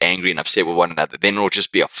people to get angry and upset with one another. Then it'll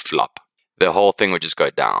just be a flop. The whole thing would just go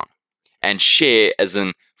down. And share as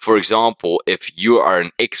in, for example, if you are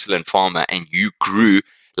an excellent farmer and you grew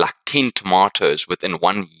like 10 tomatoes within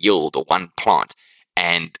one yield or one plant,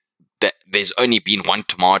 and that there's only been one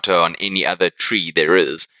tomato on any other tree there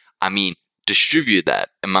is, I mean, distribute that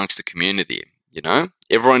amongst the community. You know,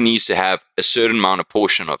 everyone needs to have a certain amount of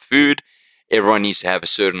portion of food. Everyone needs to have a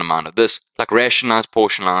certain amount of this, like rationalize,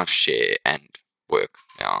 portionize, share, and work.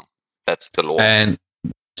 Yeah, that's the law. And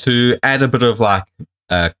to add a bit of like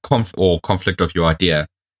conflict of your idea,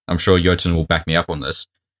 I'm sure Jotun will back me up on this.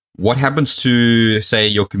 What happens to, say,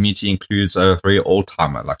 your community includes a very old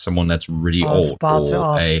timer, like someone that's really old,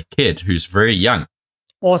 or a kid who's very young,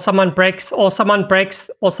 or someone breaks their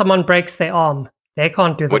arm? They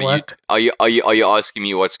can't do the work. Are you asking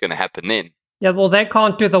me what's going to happen then? Yeah, well, they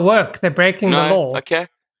can't do the work. They're breaking the law. Okay.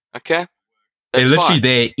 They're literally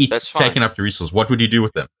there, taking up the resource. What would you do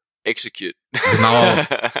with them? Execute. Now,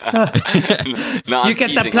 no, You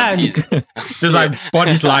get the plan. there's like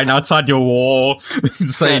bodies lying outside your wall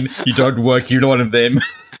saying you don't work, you're one of them.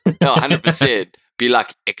 No, 100%. Be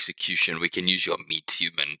like, execution, we can use your meat,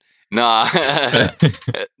 human. No.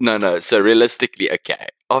 No. So realistically, okay.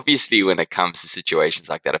 Obviously, when it comes to situations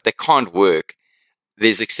like that, if they can't work,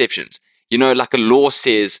 there's exceptions. You know, like a law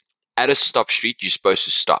says, at a stop street, you're supposed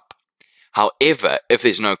to stop. However, if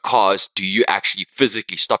there's no cars, do you actually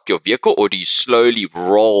physically stop your vehicle, or do you slowly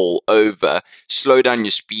roll over, slow down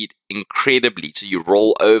your speed incredibly? So you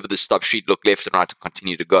roll over the stop street, look left and right, and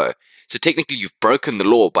continue to go. So technically, you've broken the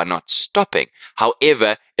law by not stopping.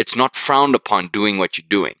 However, it's not frowned upon doing what you're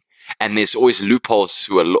doing. And there's always loopholes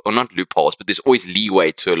to a law, or not loopholes, but there's always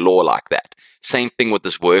leeway to a law like that. Same thing with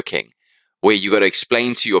this working, where you got to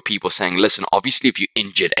explain to your people saying, listen, obviously, if you're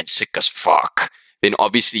injured and sick as fuck, then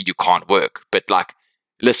obviously you can't work. But like,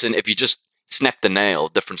 listen, if you just snap the nail,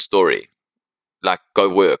 different story. Like, go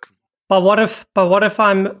work. But what if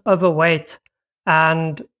I'm overweight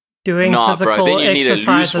and doing physical bro, then you need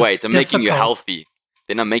to lose weight. I'm making you difficult? healthy.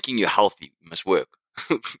 Then I'm making you healthy. You must work.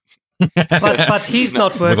 But he's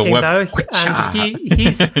not working though, and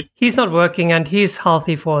he's not working, and he's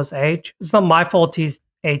healthy for his age. It's not my fault he's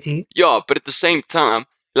 80. Yeah, but at the same time,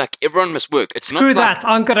 like, everyone must work. It's Screw not like, that!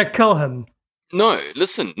 I'm gonna kill him. No,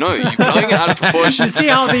 listen, no, you're blowing it out of proportion. You see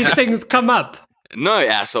how these things come up? No,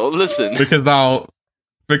 asshole, listen.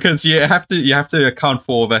 Because you have to account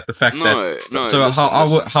for that, the fact that so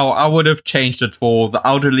listen, how I would have changed it for the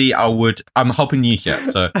elderly. I'm helping you here.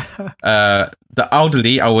 So the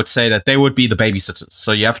elderly, I would say that they would be the babysitters.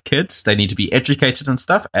 So you have kids, they need to be educated and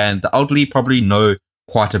stuff, and the elderly probably know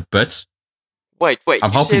quite a bit. Wait,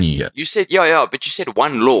 I'm helping you here. You said but you said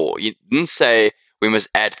one law. You didn't say we must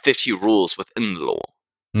add 50 rules within the law.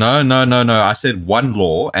 No. I said one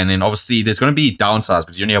law, and then obviously there's going to be downsides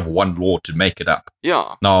because you only have one law to make it up.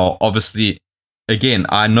 Yeah. Now, obviously, again,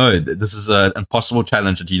 I know that this is an impossible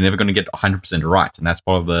challenge that you're never going to get 100% right, and that's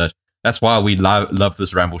why we love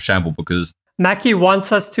this Ramble Shamble, because Mackie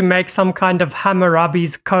wants us to make some kind of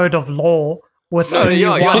Hammurabi's code of law with only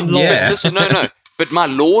one law. Yeah. Listen, no. But my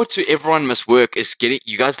law to everyone must work is getting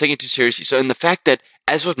you guys taking it too seriously. So in the fact that,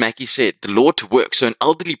 as what Mackie said, the law to work, so an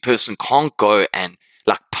elderly person can't go and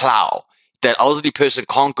like plow. That elderly person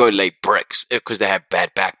can't go lay bricks because they have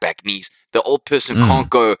bad back knees. The old person can't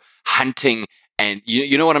go hunting, and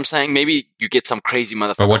you know what I'm saying? Maybe you get some crazy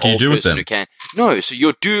motherfucker. But what do you do with them? Who can. No, so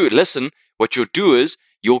what you'll do is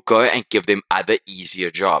you'll go and give them other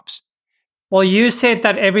easier jobs. Well, you said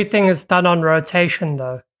that everything is done on rotation,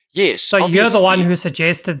 though. Yes. So you're the one who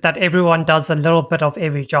suggested that everyone does a little bit of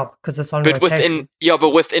every job because it's on rotation.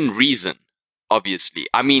 But within reason, obviously.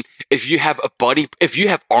 I mean, if you have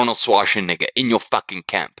Arnold Schwarzenegger in your fucking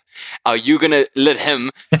camp, are you gonna let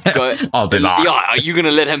him go? I'll be like, yeah. Are you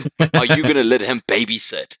gonna let him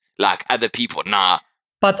babysit like other people? Nah.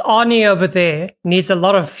 But Arnie over there needs a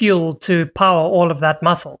lot of fuel to power all of that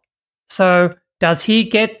muscle. So does he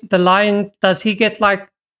get like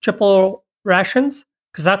triple rations?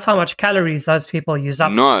 Because that's how much calories those people use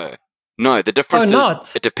up. No. The difference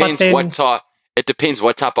is it depends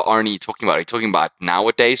what type of Arnie you're talking about. Are you talking about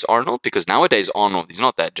nowadays Arnold? Because nowadays Arnold, he's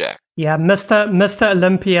not that jacked. Yeah, Mr.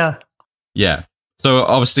 Olympia. Yeah. So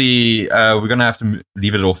obviously we're gonna have to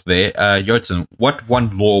leave it off there. Jotun, what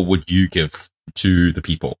one law would you give to the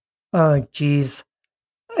people? Oh, geez.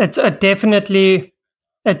 It definitely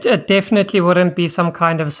wouldn't be some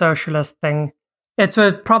kind of socialist thing. It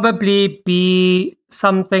would probably be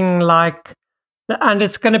something like, and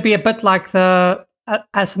it's going to be a bit like the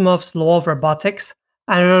Asimov's law of robotics,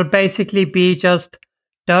 and it will basically be just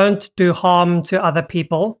don't do harm to other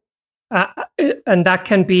people, and that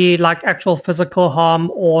can be like actual physical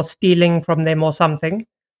harm or stealing from them or something.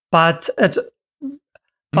 But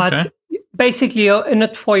basically, you're in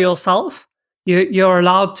it for yourself. You're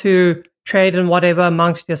allowed to trade and whatever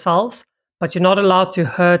amongst yourselves, but you're not allowed to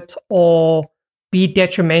hurt or be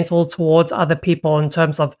detrimental towards other people in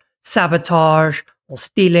terms of sabotage or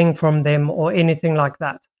stealing from them or anything like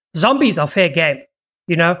that. Zombies are fair game,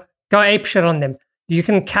 go apeshit on them. You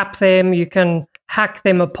can cap them, you can hack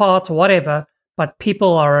them apart or whatever, but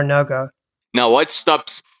people are a no-go. Now what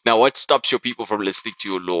stops your people from listening to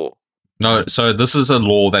your law? No, so this is a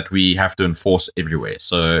law that we have to enforce everywhere.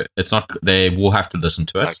 So it's not, they will have to listen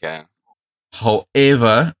to it. Okay.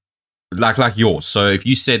 However, like yours. So if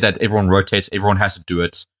you said that everyone rotates, everyone has to do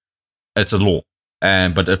it, it's a law.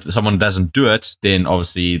 But if someone doesn't do it, then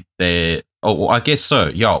obviously I guess so.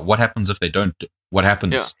 Yeah. What happens if they don't? What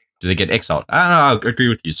happens? Yeah. Do they get exiled? I agree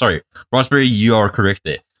with you. Sorry, Raspberry, you are correct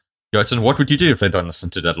there. Jotun, what would you do if they don't listen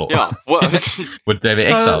to that law? Yeah, would they be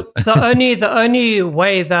exiled? the only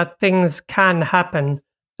way that things can happen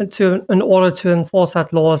in order to enforce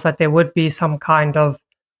that law is that there would be some kind of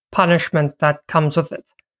punishment that comes with it.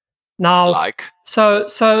 Now, so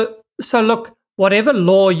look, whatever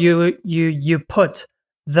law you put,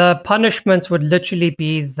 the punishment would literally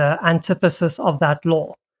be the antithesis of that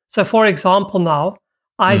law. So, for example, now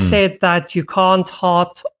I said that you can't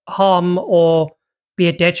harm or be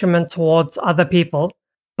a detriment towards other people,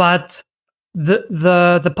 but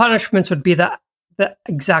the punishment would be the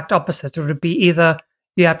exact opposite. It would be either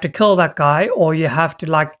you have to kill that guy or you have to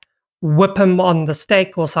like whip him on the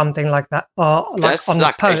stake or something like that. That's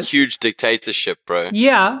like a huge dictatorship, bro.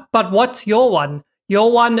 Yeah, but what's your one?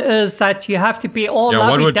 Your one is that you have to be all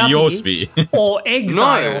what would yours be? Or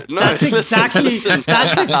exile. No, that's exactly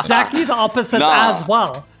the opposite as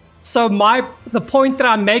well. So the point that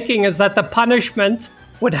I'm making is that the punishment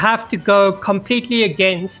would have to go completely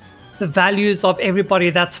against the values of everybody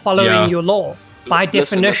that's following your law. By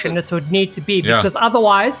definition, it would need to be, because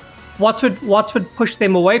otherwise, what would push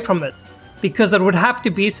them away from it? Because it would have to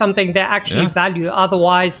be something they actually value.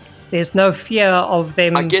 Otherwise, there's no fear of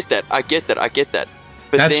them. I get that.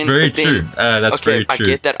 But that's very true. That's very true. I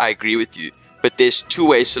get that. I agree with you. But there's two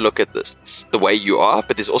ways to look at this. It's the way you are,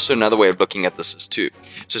 but there's also another way of looking at this too.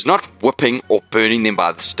 So it's not whipping or burning them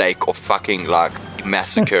by the stake or fucking like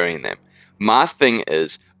massacring them. My thing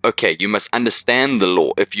is, okay, you must understand the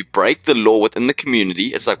law. If you break the law within the community,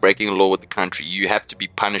 it's like breaking a law with the country. You have to be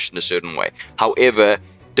punished in a certain way. However,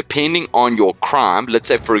 depending on your crime, let's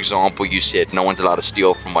say, for example, you said no one's allowed to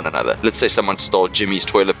steal from one another. Let's say someone stole Jimmy's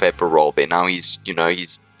toilet paper roll. But now he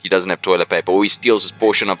doesn't have toilet paper, or he steals his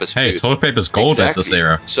portion of his food. Hey, toilet paper's gold at this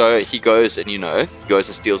era. So he goes and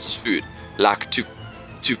steals his food. Like to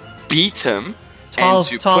beat him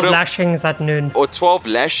 12 lashings at noon. Or 12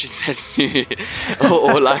 lashings at noon.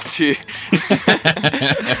 or like to...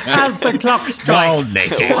 As the clock strikes.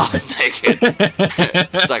 Naked.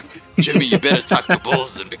 It's like, Jimmy, you better tuck the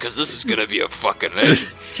balls in because this is going to be a fucking lashing.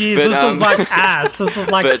 Jeez, this is like ass. This is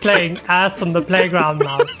like playing ass on the playground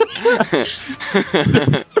now.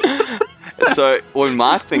 So, well,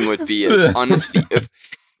 my thing would be is, honestly,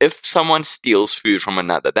 if someone steals food from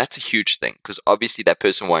another, that's a huge thing because obviously that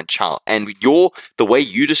person won't child. And the way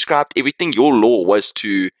you described everything, your law was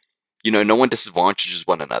to, no one disadvantages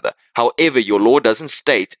one another. However, your law doesn't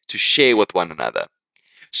state to share with one another.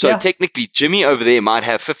 So technically, Jimmy over there might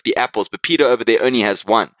have 50 apples, but Peter over there only has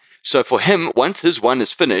one. So for him, once his one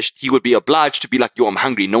is finished, he would be obliged to be like, yo, I'm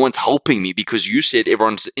hungry. No one's helping me because you said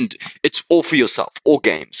it's all for yourself, all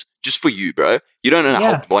games. Just for you, bro. You don't know how to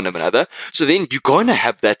help one another. So then you're going to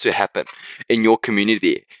have that to happen in your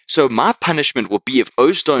community. So my punishment will be if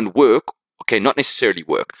O's don't work, okay, not necessarily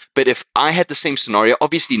work, but if I had the same scenario,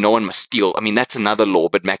 obviously no one must steal. I mean, that's another law,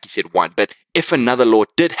 but Mackie said one. But if another law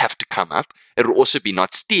did have to come up, it would also be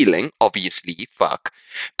not stealing, obviously, fuck.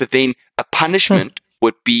 But then a punishment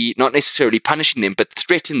would be not necessarily punishing them, but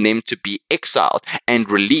threaten them to be exiled and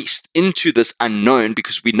released into this unknown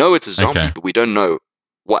because we know it's a zombie, but we don't know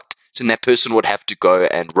what. So then that person would have to go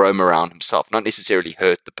and roam around himself, not necessarily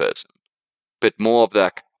hurt the person, but more of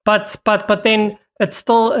that. But then it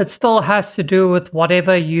still has to do with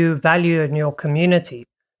whatever you value in your community.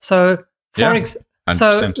 So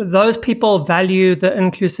so those people value the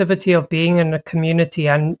inclusivity of being in a community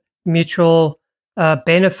and mutual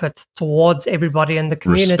benefit towards everybody in the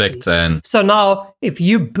community. So now, if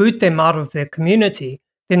you boot them out of their community,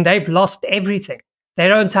 then they've lost everything. They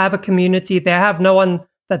don't have a community. They have no one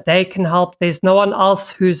that they can help. There's no one else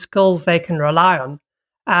whose skills they can rely on.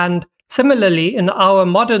 And similarly, in our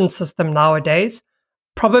modern system nowadays,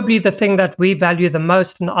 probably the thing that we value the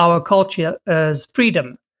most in our culture is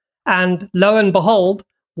freedom. And lo and behold,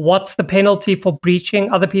 what's the penalty for breaching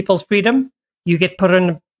other people's freedom? You get put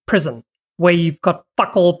in prison, where you've got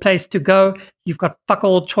fuck all place to go. You've got fuck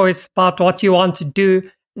all choice about what you want to do.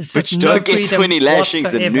 But you don't get 20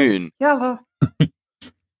 lashings at noon. Yeah, well.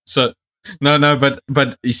 So, no,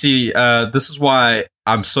 but you see, this is why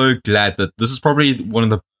I'm so glad that this is probably one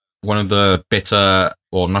of the better,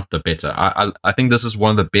 or not the better. I think this is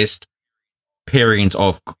one of the best pairings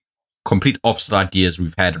of complete opposite ideas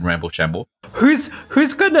we've had in Ramble Shamble. Who's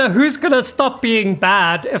gonna stop being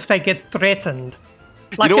bad if they get threatened?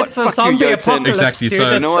 Like, you know it's a zombie apocalypse. Exactly. Dude.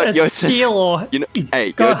 So you know what, Jotun?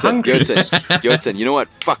 Hey, Jotun, you know what?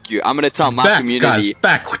 Fuck you. I'm gonna tell my community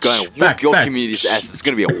to go and whip your community's ass. It's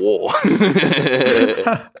gonna be a war.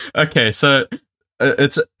 Okay, so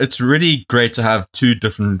it's really great to have two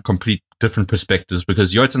complete different perspectives,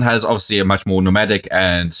 because Jotun has obviously a much more nomadic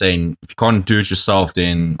and saying if you can't do it yourself,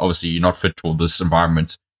 then obviously you're not fit for this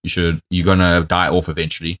environment. You're gonna die off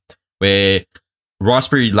eventually. Where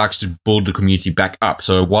Raspberry likes to build the community back up.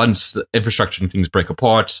 So once the infrastructure and things break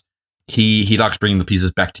apart, he likes bringing the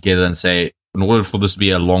pieces back together and say, in order for this to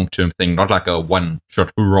be a long-term thing, not like a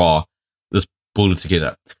one-shot hurrah, let's build it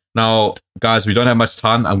together. Now, guys, we don't have much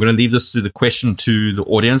time. I'm going to leave this to the question to the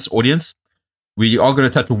audience. We are going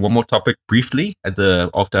to touch on one more topic briefly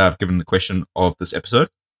after I've given the question of this episode.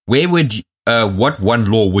 Where would what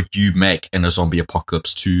one law would you make in a zombie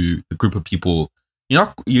apocalypse to the group of people?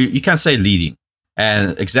 You can't say leading,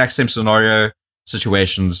 and exact same scenario,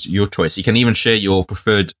 situations, your choice. You can even share your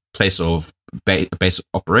preferred place of base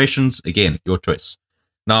operations. Again, your choice.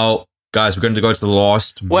 Now, guys, we're going to go to the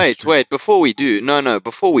last. Wait. Before we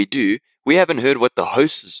do, we haven't heard what the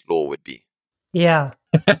host's law would be. Yeah.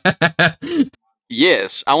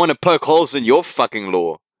 Yes, I want to poke holes in your fucking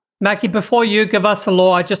law. Mackie, before you give us a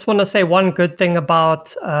law, I just want to say one good thing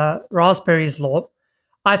about Raspberry's law.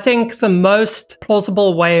 I think the most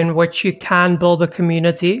plausible way in which you can build a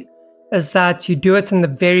community is that you do it in the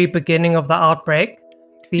very beginning of the outbreak,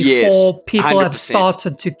 before people 100%. have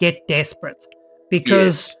started to get desperate.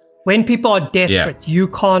 Because when people are desperate, you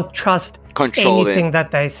can't trust anything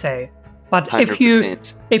that they say. But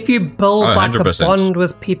 100%. if you build like a 100%. bond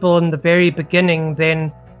with people in the very beginning,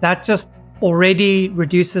 then that just already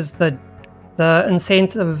reduces the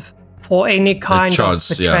incentive for any kind of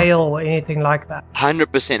betrayal or anything like that.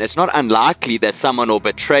 100%. It's not unlikely that someone will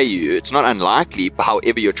betray you. It's not unlikely,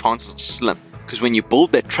 however, your chances are slim. Because when you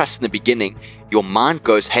build that trust in the beginning, your mind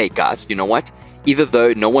goes, hey guys, you know what? Either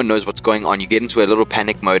though no one knows what's going on, you get into a little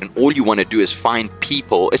panic mode and all you want to do is find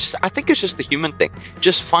people. I think it's just the human thing.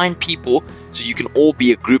 Just find people so you can all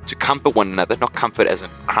be a group to comfort one another. Not comfort as in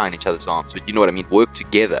cry in each other's arms, but you know what I mean? Work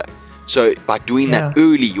together. So by doing that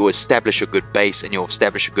early, you establish a good base and you'll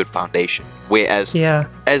establish a good foundation. Whereas,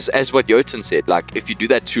 as what Jotun said, like if you do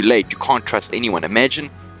that too late, you can't trust anyone. Imagine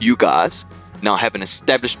you guys now have an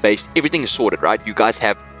established base. Everything is sorted, right? You guys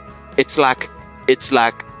have, it's like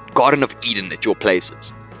Garden of Eden at your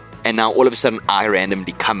places. And now all of a sudden I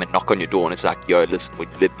randomly come and knock on your door and it's like, yo, listen, would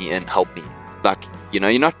you let me in? Help me. Like,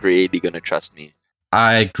 you're not really going to trust me.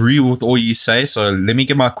 I agree with all you say, so let me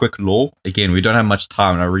give my quick law. Again, we don't have much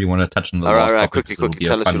time and I really want to touch on the last topic. Quickly,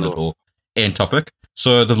 tell us your law. End topic.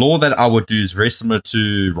 So the law that I would do is very similar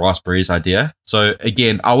to Raspberry's idea. So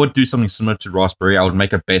again, I would do something similar to Raspberry. I would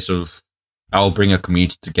make a base of, I will bring a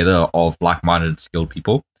community together of like-minded, skilled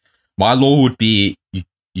people. My law would be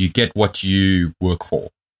you get what you work for.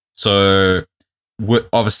 So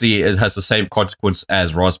obviously it has the same consequence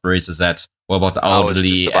as Raspberries, is that what about the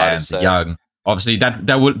elderly and the young? Obviously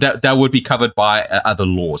that would be covered by other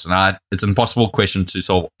laws, and it's an impossible question to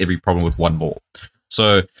solve every problem with one law.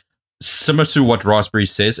 So similar to what Raspberry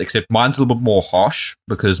says, except mine's a little bit more harsh,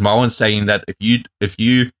 because my one's saying that if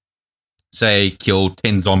you say kill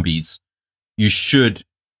 10 zombies, you should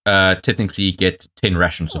technically get 10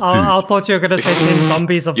 rations of food. I thought you were going to say 10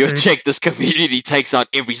 zombies of food. Check, this community takes out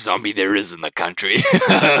every zombie there is in the country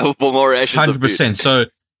for more rations 100%. Of food. So,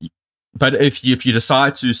 but if you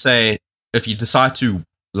decide to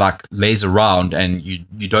like laze around and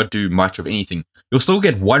you don't do much of anything, you'll still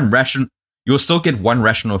get one ration. You'll still get one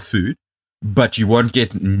ration of food, but you won't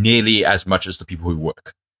get nearly as much as the people who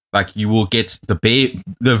work. Like you will get the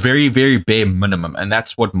very, very bare minimum, and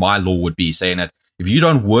that's what my law would be, saying that if you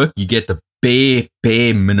don't work, you get the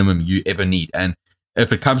bare minimum you ever need. And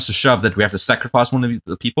if it comes to shove that we have to sacrifice one of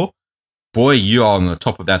the people, boy, you are on the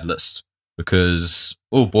top of that list. Because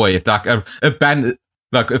oh boy, if the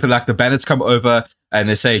bandits come over and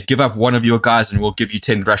they say give up one of your guys and we'll give you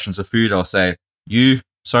 10 rations of food, I'll say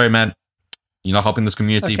sorry man, you're not helping this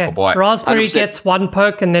community. Okay. Bye-bye. Raspberry 100%. Gets 1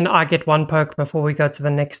 perk and then I get 1 perk before we go to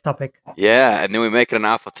the next topic. Yeah, and then we make it an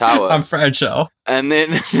Alpha Tower. I'm fragile. And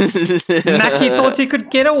then Mackie thought he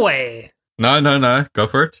could get away. No, go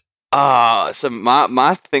for it. So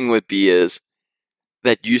my thing would be is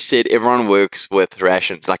that you said everyone works with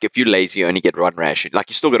rations. Like if you're lazy, you only get 1 ration.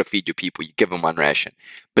 Like you still got to feed your people. You give them 1 ration.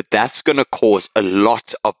 But that's going to cause a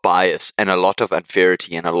lot of bias and a lot of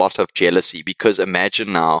unfairity and a lot of jealousy. Because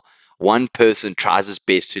imagine now, one person tries his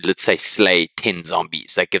best to, let's say, slay 10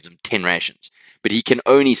 zombies. That gives him 10 rations. But he can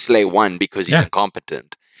only slay 1 because he's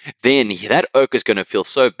incompetent. Then that orc is going to feel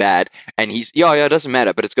so bad. And it doesn't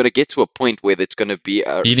matter. But it's going to get to a point where it's going to be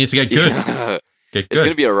he needs to get good. It's going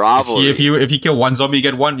to be a rivalry. If you kill 1 zombie, you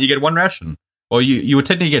get one ration. Or you would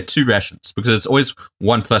technically get 2 rations, because it's always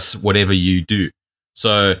 1 plus whatever you do.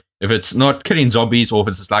 So if it's not killing zombies, or if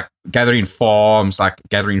it's just like gathering farms, like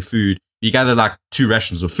gathering food, you gather like 2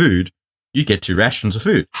 rations of food, you get 2 rations of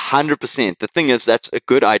food. 100%. The thing is, that's a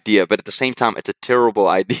good idea, but at the same time, it's a terrible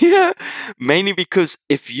idea. Mainly because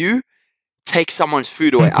if you take someone's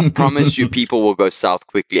food away, I promise you, people will go south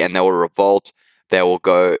quickly and they will revolt. They will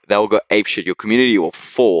go apeshit. Your community will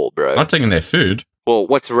fall, bro. Not taking their food. Well,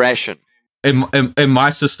 what's ration? In my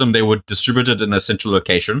system, they would distribute it in a central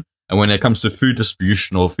location. And when it comes to food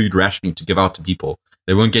distribution or food rationing to give out to people,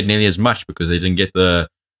 they won't get nearly as much because they didn't get the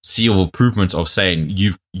seal of improvement of saying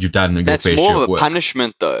you've done your fair share of work. That's more of a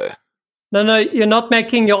punishment, though. No, you're not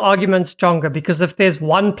making your argument stronger, because if there's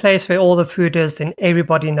one place where all the food is, then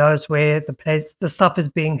everybody knows where the stuff is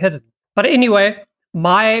being hidden. But anyway,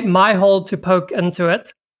 my hole to poke into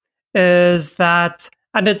it is that,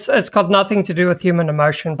 and it's got nothing to do with human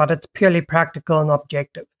emotion, but it's purely practical and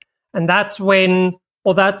objective. And that's when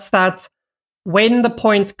the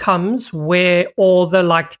point comes where all the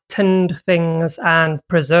like tinned things and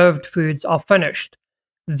preserved foods are finished,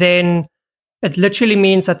 then it literally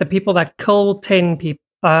means that the people that kill 10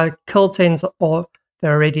 or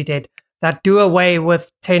they're already dead, that do away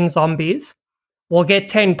with 10 zombies will get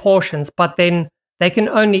 10 portions, but then they can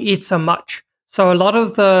only eat so much. So a lot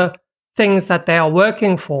of the things that they are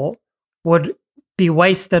working for would be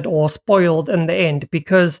wasted or spoiled in the end,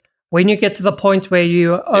 because when you get to the point where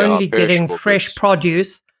you're only getting fresh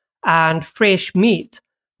produce and fresh meat,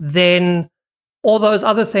 then all those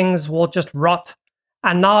other things will just rot.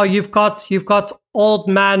 And now you've got old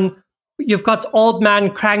man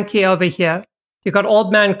Cranky over here. You've got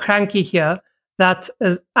old man Cranky here. This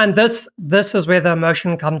is where the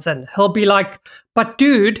emotion comes in. He'll be like, "But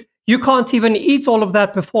dude, you can't even eat all of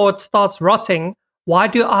that before it starts rotting. Why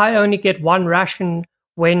do I only get 1 ration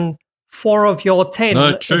when 4 of your 10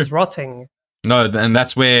 is rotting?" No, and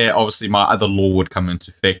that's where obviously my other law would come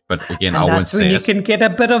into effect. But again, I won't say it. That's when you can get a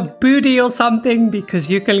bit of booty or something,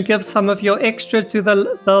 because you can give some of your extra to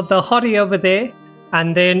the hottie over there,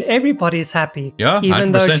 and then everybody's happy. Yeah,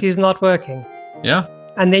 even 100%. though she's not working. Yeah.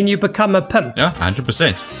 And then you become a pimp. Yeah,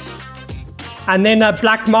 100%. And then a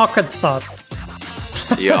black market starts.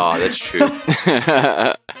 Yeah, that's true.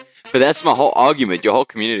 But that's my whole argument. Your whole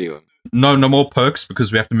community. No more perks,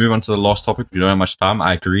 because we have to move on to the last topic. We don't have much time.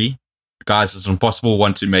 I agree. Guys, it's an impossible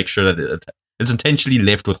one to make sure that it's intentionally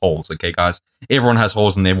left with holes. Okay, guys? Everyone has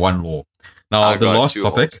holes in their one law. Now, the last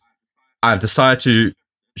topic, I've decided to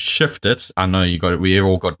shift it. I know you got it. We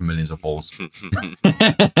all got millions of holes.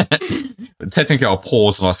 Technically, our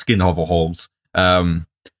pores and our skin have holes.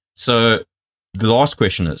 So the last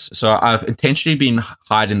question is, so I've intentionally been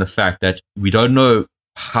hiding the fact that we don't know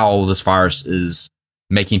how this virus is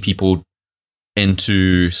making people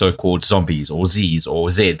into so-called zombies or Zs or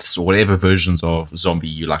Zs or whatever versions of zombie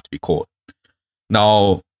you like to be called.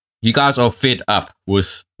 Now, you guys are fed up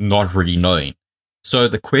with not really knowing. So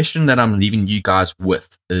the question that I'm leaving you guys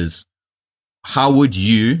with is, how would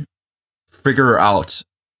you figure out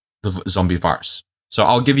the zombie virus? So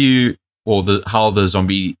I'll give you how the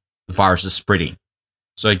zombie virus is spreading.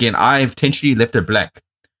 So again, I've intentionally left it blank.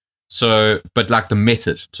 So, but like the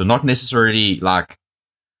method. So not necessarily like,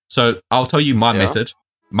 so I'll tell you my method.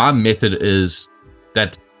 My method is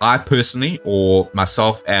that I personally, or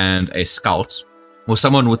myself and a scout, or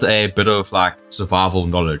someone with a bit of like survival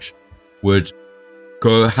knowledge, would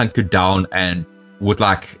go hunker down, and with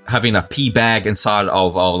like having a pee bag inside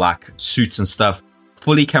of our like suits and stuff,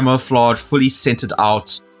 fully camouflaged, fully scented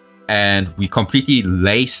out, and we completely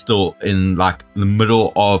lay still in like the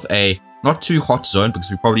middle of a not too hot zone,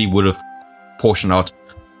 because we probably would have portioned out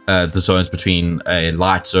the zones between a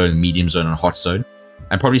light zone, medium zone, and hot zone,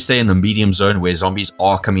 and probably stay in the medium zone where zombies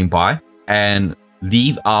are coming by, and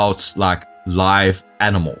leave out like live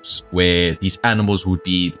animals where these animals would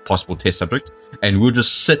be possible test subject, and we'll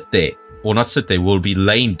just sit there, or not sit there, we'll be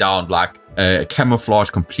laying down like camouflage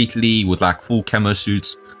completely with like full camo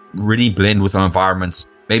suits, really blend with our environment.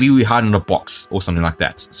 Maybe we hide in a box or something like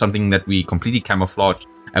that, something that we completely camouflage,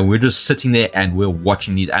 and we're just sitting there and we're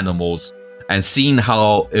watching these animals and seeing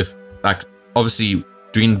how, if like obviously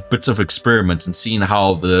doing bits of experiments and seeing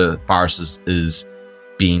how the virus is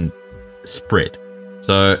being spread.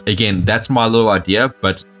 So again, that's my little idea,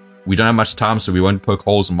 but we don't have much time, so we won't poke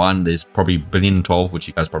holes in mine. There's probably 1,012,000,000, which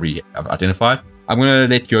you guys probably have identified. I'm going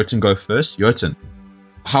to let Jotun go first. Jotun,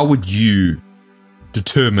 how would you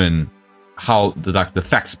determine how the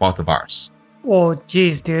facts about the virus? Oh,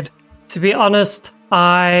 geez, dude. To be honest,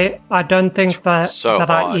 I don't think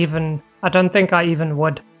I don't think I even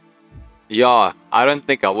would. Yeah, I don't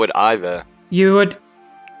think I would either. You would.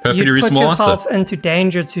 Perfectly You put reasonable yourself answer. into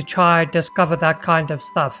danger to try discover that kind of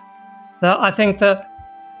stuff. I think that.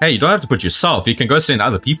 Hey, you don't have to put yourself. You can go send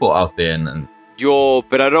other people out there and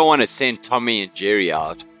But I don't want to send Tommy and Jerry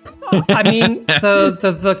out. I mean,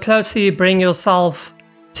 the closer you bring yourself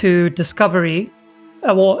to discovery,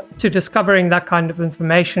 or to discovering that kind of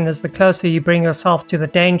information, is the closer you bring yourself to the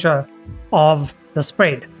danger of the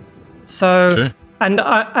spread. So, sure. and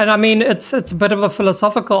I mean, it's a bit of a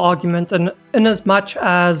philosophical argument, and in as much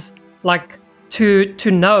as like to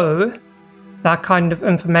know that kind of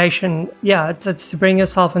information, it's to bring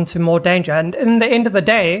yourself into more danger. And in the end of the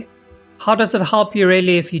day, how does it help you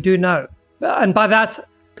really if you do know? And by that,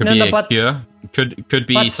 could be a cure. Could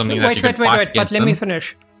be something that you can fight against. But let me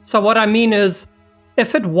finish. So what I mean is,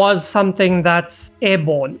 if it was something that's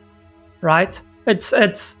airborne, right?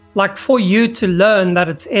 It's like, for you to learn that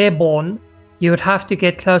it's airborne, you would have to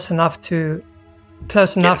get close enough to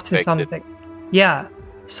something. Yeah.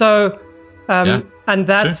 So, and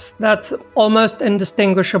that's almost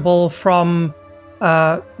indistinguishable from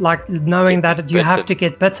like knowing that you have to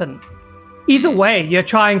get bitten. Either way, you're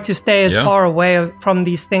trying to stay as far away from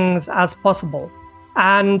these things as possible.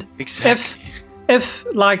 And if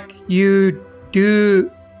like you do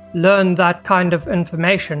learn that kind of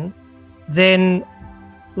information, then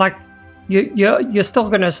like you're still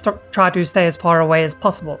going to try to stay as far away as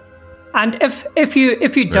possible. And if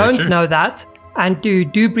you don't know that and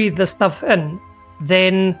do breathe the stuff in,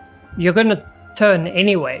 then you're going to turn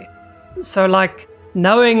anyway. So like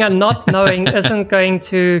knowing and not knowing isn't going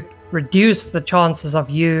to reduce the chances of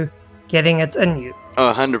you getting it in you.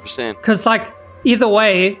 100%. Because like either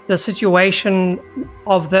way, the situation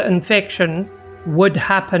of the infection would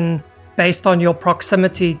happen based on your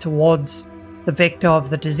proximity towards the vector of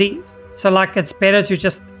the disease. So like it's better to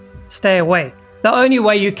just stay away. The only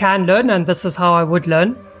way you can learn, and this is how I would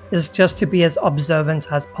learn, is just to be as observant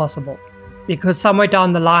as possible. Because somewhere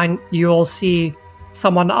down the line, you'll see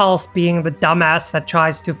someone else being the dumbass that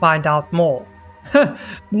tries to find out more.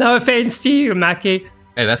 No offense to you, Mackie.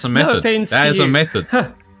 Hey, that's a method. No offense that to is you. A method.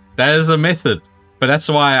 That is a method. But that's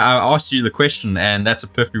why I asked you the question, and that's a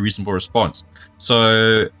perfectly reasonable response.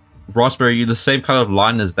 So, Raspberry, you're the same kind of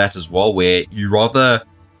line as that as well, where you rather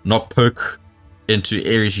not poke into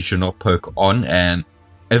areas you should not poke on, and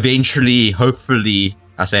eventually, hopefully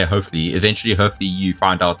you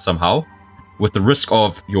find out somehow, with the risk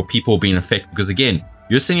of your people being affected. Because again,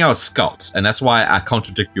 you're sending out scouts, and that's why I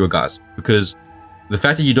contradict you guys, because the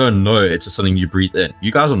fact that you don't know it's something you breathe in,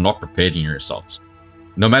 you guys are not prepared in yourselves,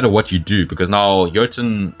 no matter what you do. Because now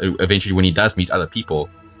Jotun, eventually when he does meet other people,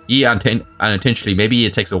 he unintentionally, maybe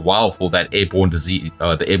it takes a while for that airborne disease,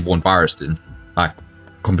 the airborne virus to like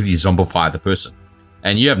completely zombify the person,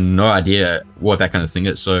 and you have no idea what that kind of thing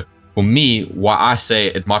is. So for me, why I say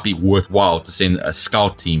it might be worthwhile to send a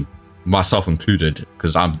scout team, myself included,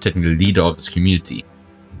 because I'm technically the leader of this community,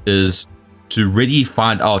 is to really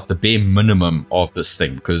find out the bare minimum of this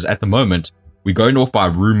thing. Because at the moment, we're going off by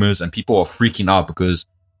rumors and people are freaking out because,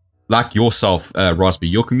 like yourself, Raspberry,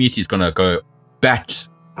 your community is going to go bat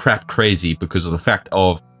crap crazy because of the fact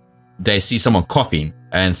of they see someone coughing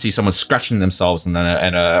and see someone scratching themselves and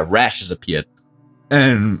a rash has appeared.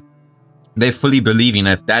 And they're fully believing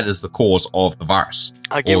that that is the cause of the virus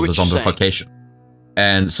or the zombification.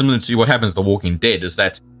 And similar to what happens to The Walking Dead is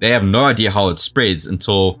that they have no idea how it spreads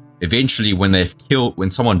until eventually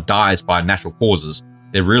when someone dies by natural causes,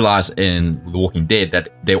 they realize in The Walking Dead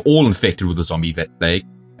that they're all infected with the zombie plague,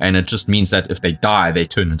 and it just means that if they die, they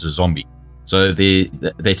turn into a zombie. So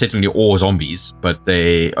they're technically all zombies, but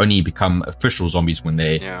they only become official zombies when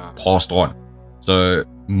they passed on. So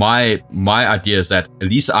my idea is that at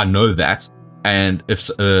least I know that, and if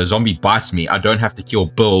a zombie bites me, I don't have to kill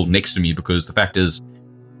Bill next to me, because the fact is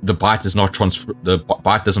the bite doesn't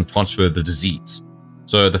transfer the disease.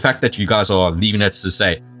 So the fact that you guys are leaving it to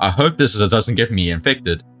say, I hope this doesn't get me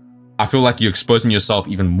infected, I feel like you're exposing yourself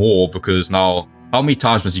even more, because now how many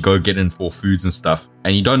times must you go get in for foods and stuff,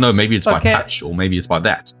 and you don't know, maybe it's by touch or maybe it's by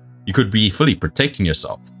that. You could be fully protecting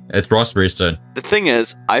yourself. It's Raspberry's turn. The thing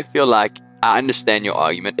is, I feel like I understand your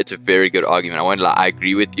argument. It's a very good argument. I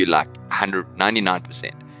agree with you like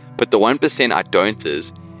 99%. But the 1% I don't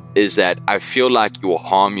is that I feel like you will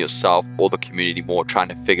harm yourself or the community more trying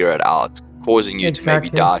to figure it out, causing you to maybe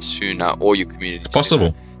die sooner, or your community. It's possible.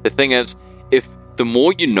 Sooner. The thing is, if the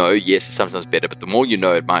more you know, yes, it's sometimes better, but the more you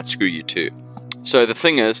know, it might screw you too. So the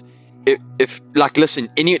thing is, if like, listen,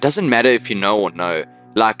 it doesn't matter if you know or no.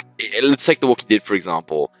 Like, let's take The Walking Dead, for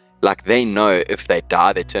example. Like, they know if they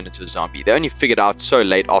die, they turn into a zombie. They only figured out so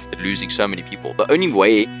late after losing so many people. The only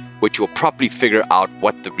way which you'll properly figure out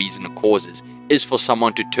what the reason or cause is for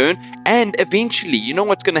someone to turn. And eventually, you know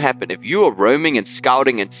what's going to happen. If you are roaming and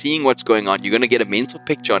scouting and seeing what's going on, you're going to get a mental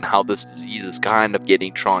picture on how this disease is kind of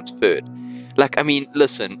getting transferred. Like, I mean,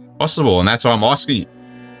 listen. Possible, and that's why I'm asking you.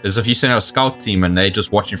 Is if you send out a scout team and they're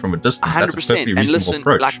just watching from a distance, 100%. that's a perfectly reasonable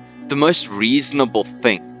approach. Like, the most reasonable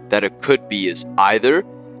thing that it could be is either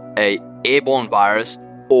a airborne virus,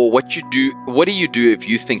 or what do you do if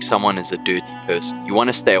you think someone is a dirty person? You want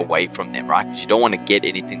to stay away from them, right? Because you don't want to get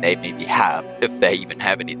anything they maybe have, if they even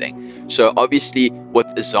have anything. So obviously with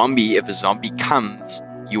a zombie, if a zombie comes,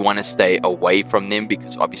 you want to stay away from them,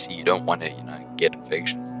 because obviously you don't want to, get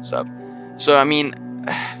infections and stuff. So I mean,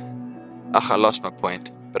 I lost my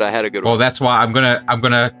point, but I had a good one. Well, that's why I'm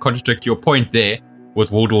gonna contradict your point there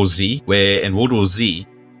with World War Z, where in World War Z,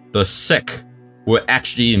 the sick were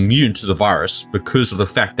actually immune to the virus because of the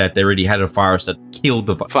fact that they already had a virus that killed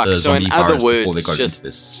the zombie so in virus other words, before they got just into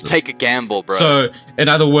this. take a gamble, bro. So, in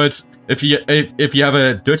other words, if you have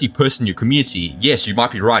a dirty person in your community, yes, you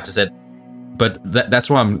might be right. But that's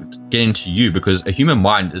why I'm getting to you, because a human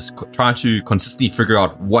mind is trying to consistently figure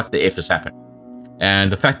out what the F has happened.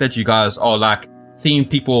 And the fact that you guys are like seeing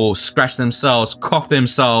people scratch themselves, cough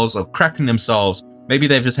themselves, or cracking themselves, maybe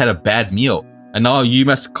they've just had a bad meal. And now you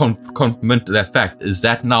must comment that fact. Is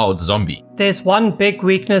that now the zombie? There's one big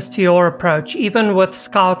weakness to your approach, even with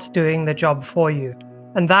scouts doing the job for you.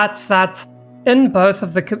 And that's that in both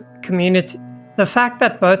of the community, the fact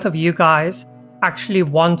that both of you guys actually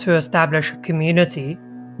want to establish a community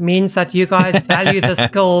means that you guys value the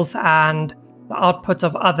skills and the output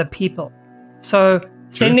of other people. So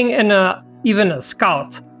sending in even a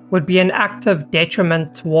scout would be an active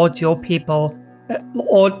detriment towards your people,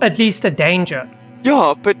 or at least a danger.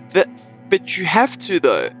 Yeah, but you have to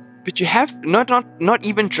though. But you have not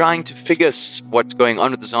even trying to figure what's going on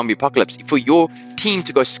with the zombie apocalypse. For your team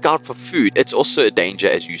to go scout for food, it's also a danger,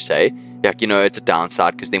 as you say. Like, it's a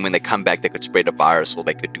downside, because then when they come back, they could spread a virus or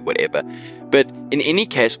they could do whatever. But in any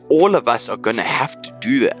case, all of us are going to have to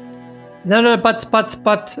do that. No, but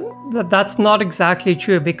that's not exactly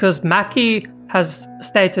true, because Mackie has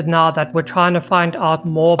stated now that we're trying to find out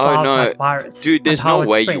more about that virus. Dude, there's no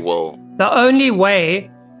way you will. The only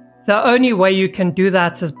way you can do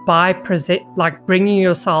that is by bringing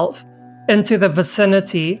yourself into the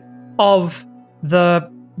vicinity of the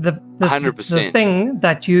 100%. the thing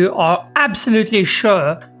that you are absolutely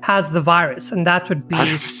sure has the virus, and that would be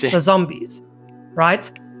 100%. the zombies,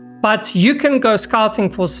 right? But you can go scouting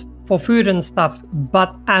for food and stuff,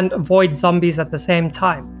 and avoid zombies at the same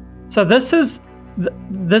time. So this is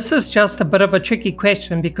just a bit of a tricky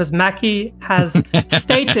question, because Mackie has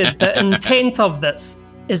stated the intent of this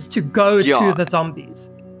is to go to the zombies.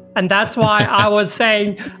 And that's why I was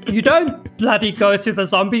saying, you don't bloody go to the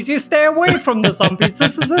zombies, you stay away from the zombies.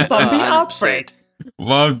 This is a zombie outbreak.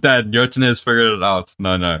 Well done, Jotun has figured it out.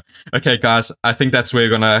 No. Okay, guys, I think that's where we're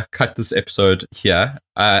going to cut this episode here.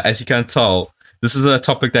 As you can tell, this is a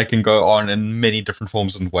topic that can go on in many different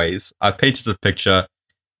forms and ways. I painted a picture.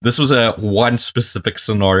 This was one specific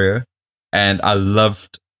scenario, and I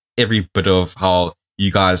loved every bit of how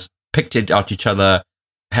you guys picked out each other,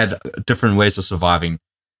 had different ways of surviving.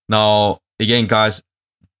 Now, again, guys,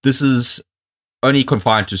 this is only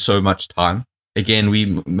confined to so much time.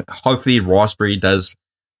 Again, hopefully Raspberry does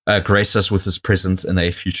grace us with his presence in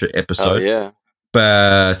a future episode. Oh, yeah.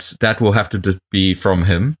 But that will have to be from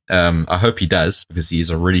him. I hope he does, because he's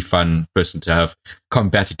a really fun person to have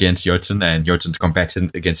combat against Jotun, and Jotun to combat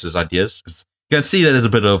against his ideas. You can see that there's a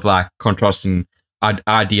bit of like contrasting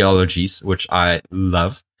ideologies, which I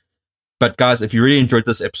love. But guys, if you really enjoyed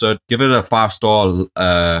this episode, give it a 5-star,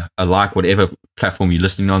 a like, whatever platform you're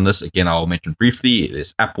listening on this. Again, I'll mention briefly,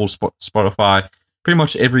 there's Apple, Spotify, pretty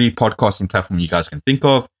much every podcasting platform you guys can think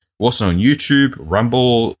of. Also on YouTube,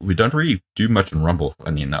 Rumble. We don't really do much on Rumble,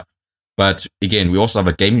 funny enough. But again, we also have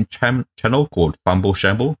a gaming channel called Fumble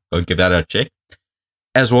Shamble. Go give that a check.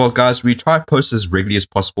 As well, guys, we try to post as regularly as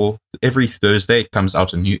possible. Every Thursday comes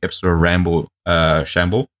out a new episode of Ramble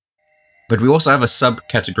Shamble. But we also have a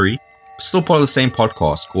subcategory, still part of the same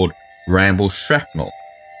podcast, called Ramble Shrapnel,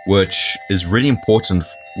 which is really important,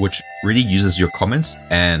 which really uses your comments,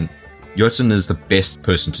 and Jotun is the best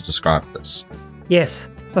person to describe this. Yes.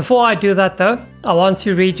 Before I do that, though, I want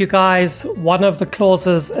to read you guys one of the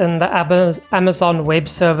clauses in the Amazon Web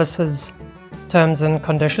Services terms and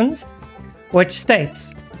conditions, which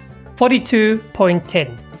states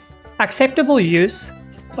 42.10 acceptable use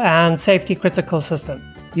and safety critical system.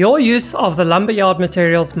 Your use of the lumberyard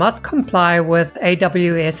materials must comply with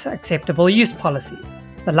AWS acceptable use policy.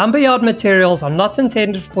 The lumberyard materials are not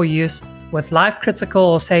intended for use with life critical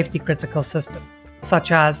or safety critical systems,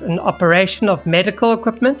 such as an operation of medical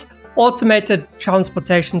equipment, automated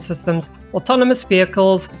transportation systems, autonomous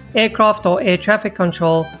vehicles, aircraft or air traffic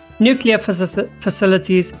control, nuclear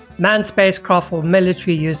facilities, manned spacecraft or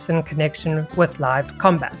military use in connection with live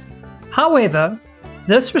combat. However,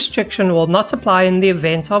 This restriction will not apply in the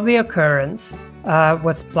event of the occurrence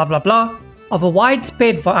with blah blah blah of a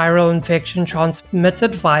widespread viral infection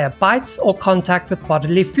transmitted via bites or contact with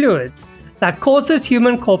bodily fluids that causes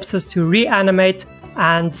human corpses to reanimate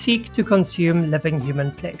and seek to consume living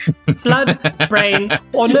human flesh, blood, brain,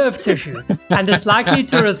 or nerve tissue, and is likely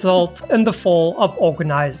to result in the fall of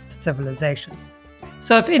organized civilization.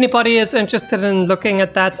 So if anybody is interested in looking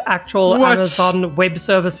at that actual Amazon Web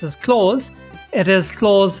Services clause, it is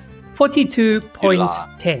clause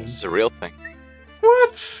 42.10. It's a real thing.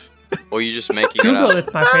 What? Or are you just making Google it up?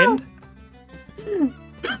 it, my friend.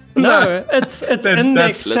 No, it's in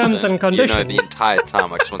the terms and conditions. You know, the entire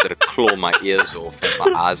time I just wanted to claw my ears off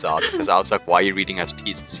and my eyes out because I was like, why are you reading us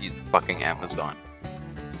T's and C's on fucking Amazon?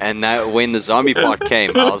 And now when the zombie part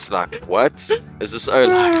came, I was like, what? Is this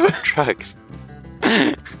like drugs?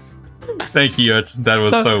 Thank you, that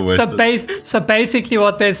was so worth it. So basically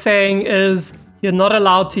what they're saying is you're not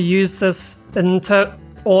allowed to use this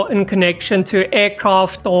in connection to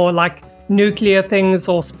aircraft or like nuclear things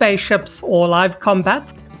or spaceships or live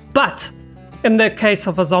combat. But in the case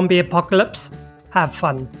of a zombie apocalypse, have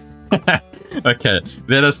fun. Okay,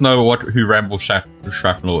 let us know who Ramble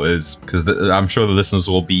Shrapnel is, because I'm sure the listeners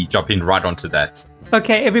will be jumping right onto that.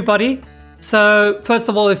 Okay, everybody. So first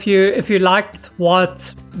of all, if you liked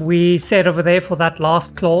what we said over there for that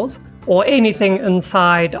last clause, or anything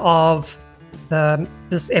inside of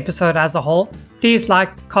this episode as a whole, please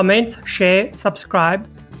like, comment, share, subscribe,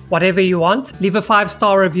 whatever you want. Leave a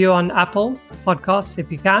 5-star review on Apple Podcasts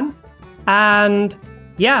if you can. And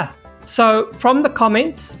yeah, so from the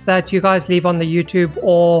comments that you guys leave on the YouTube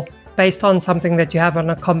or based on something that you have on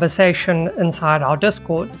a conversation inside our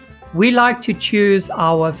Discord, we like to choose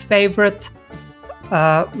our favorite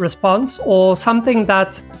response or something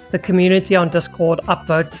that the community on Discord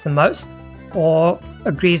upvotes the most or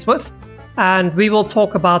agrees with. And we will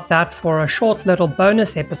talk about that for a short little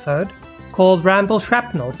bonus episode called Ramble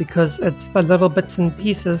Shrapnel, because it's the little bits and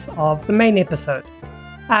pieces of the main episode.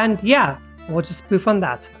 And yeah, we'll just spoof on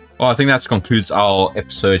that. Well, I think that concludes our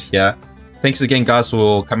episode here. Thanks again, guys,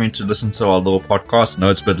 for coming to listen to our little podcast. I know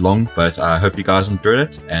it's a bit long, but I hope you guys enjoyed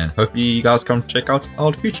it, and hopefully you guys come check out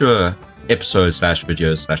our future episodes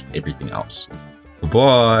 /videos /everything else.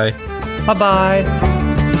 Goodbye. Bye-bye.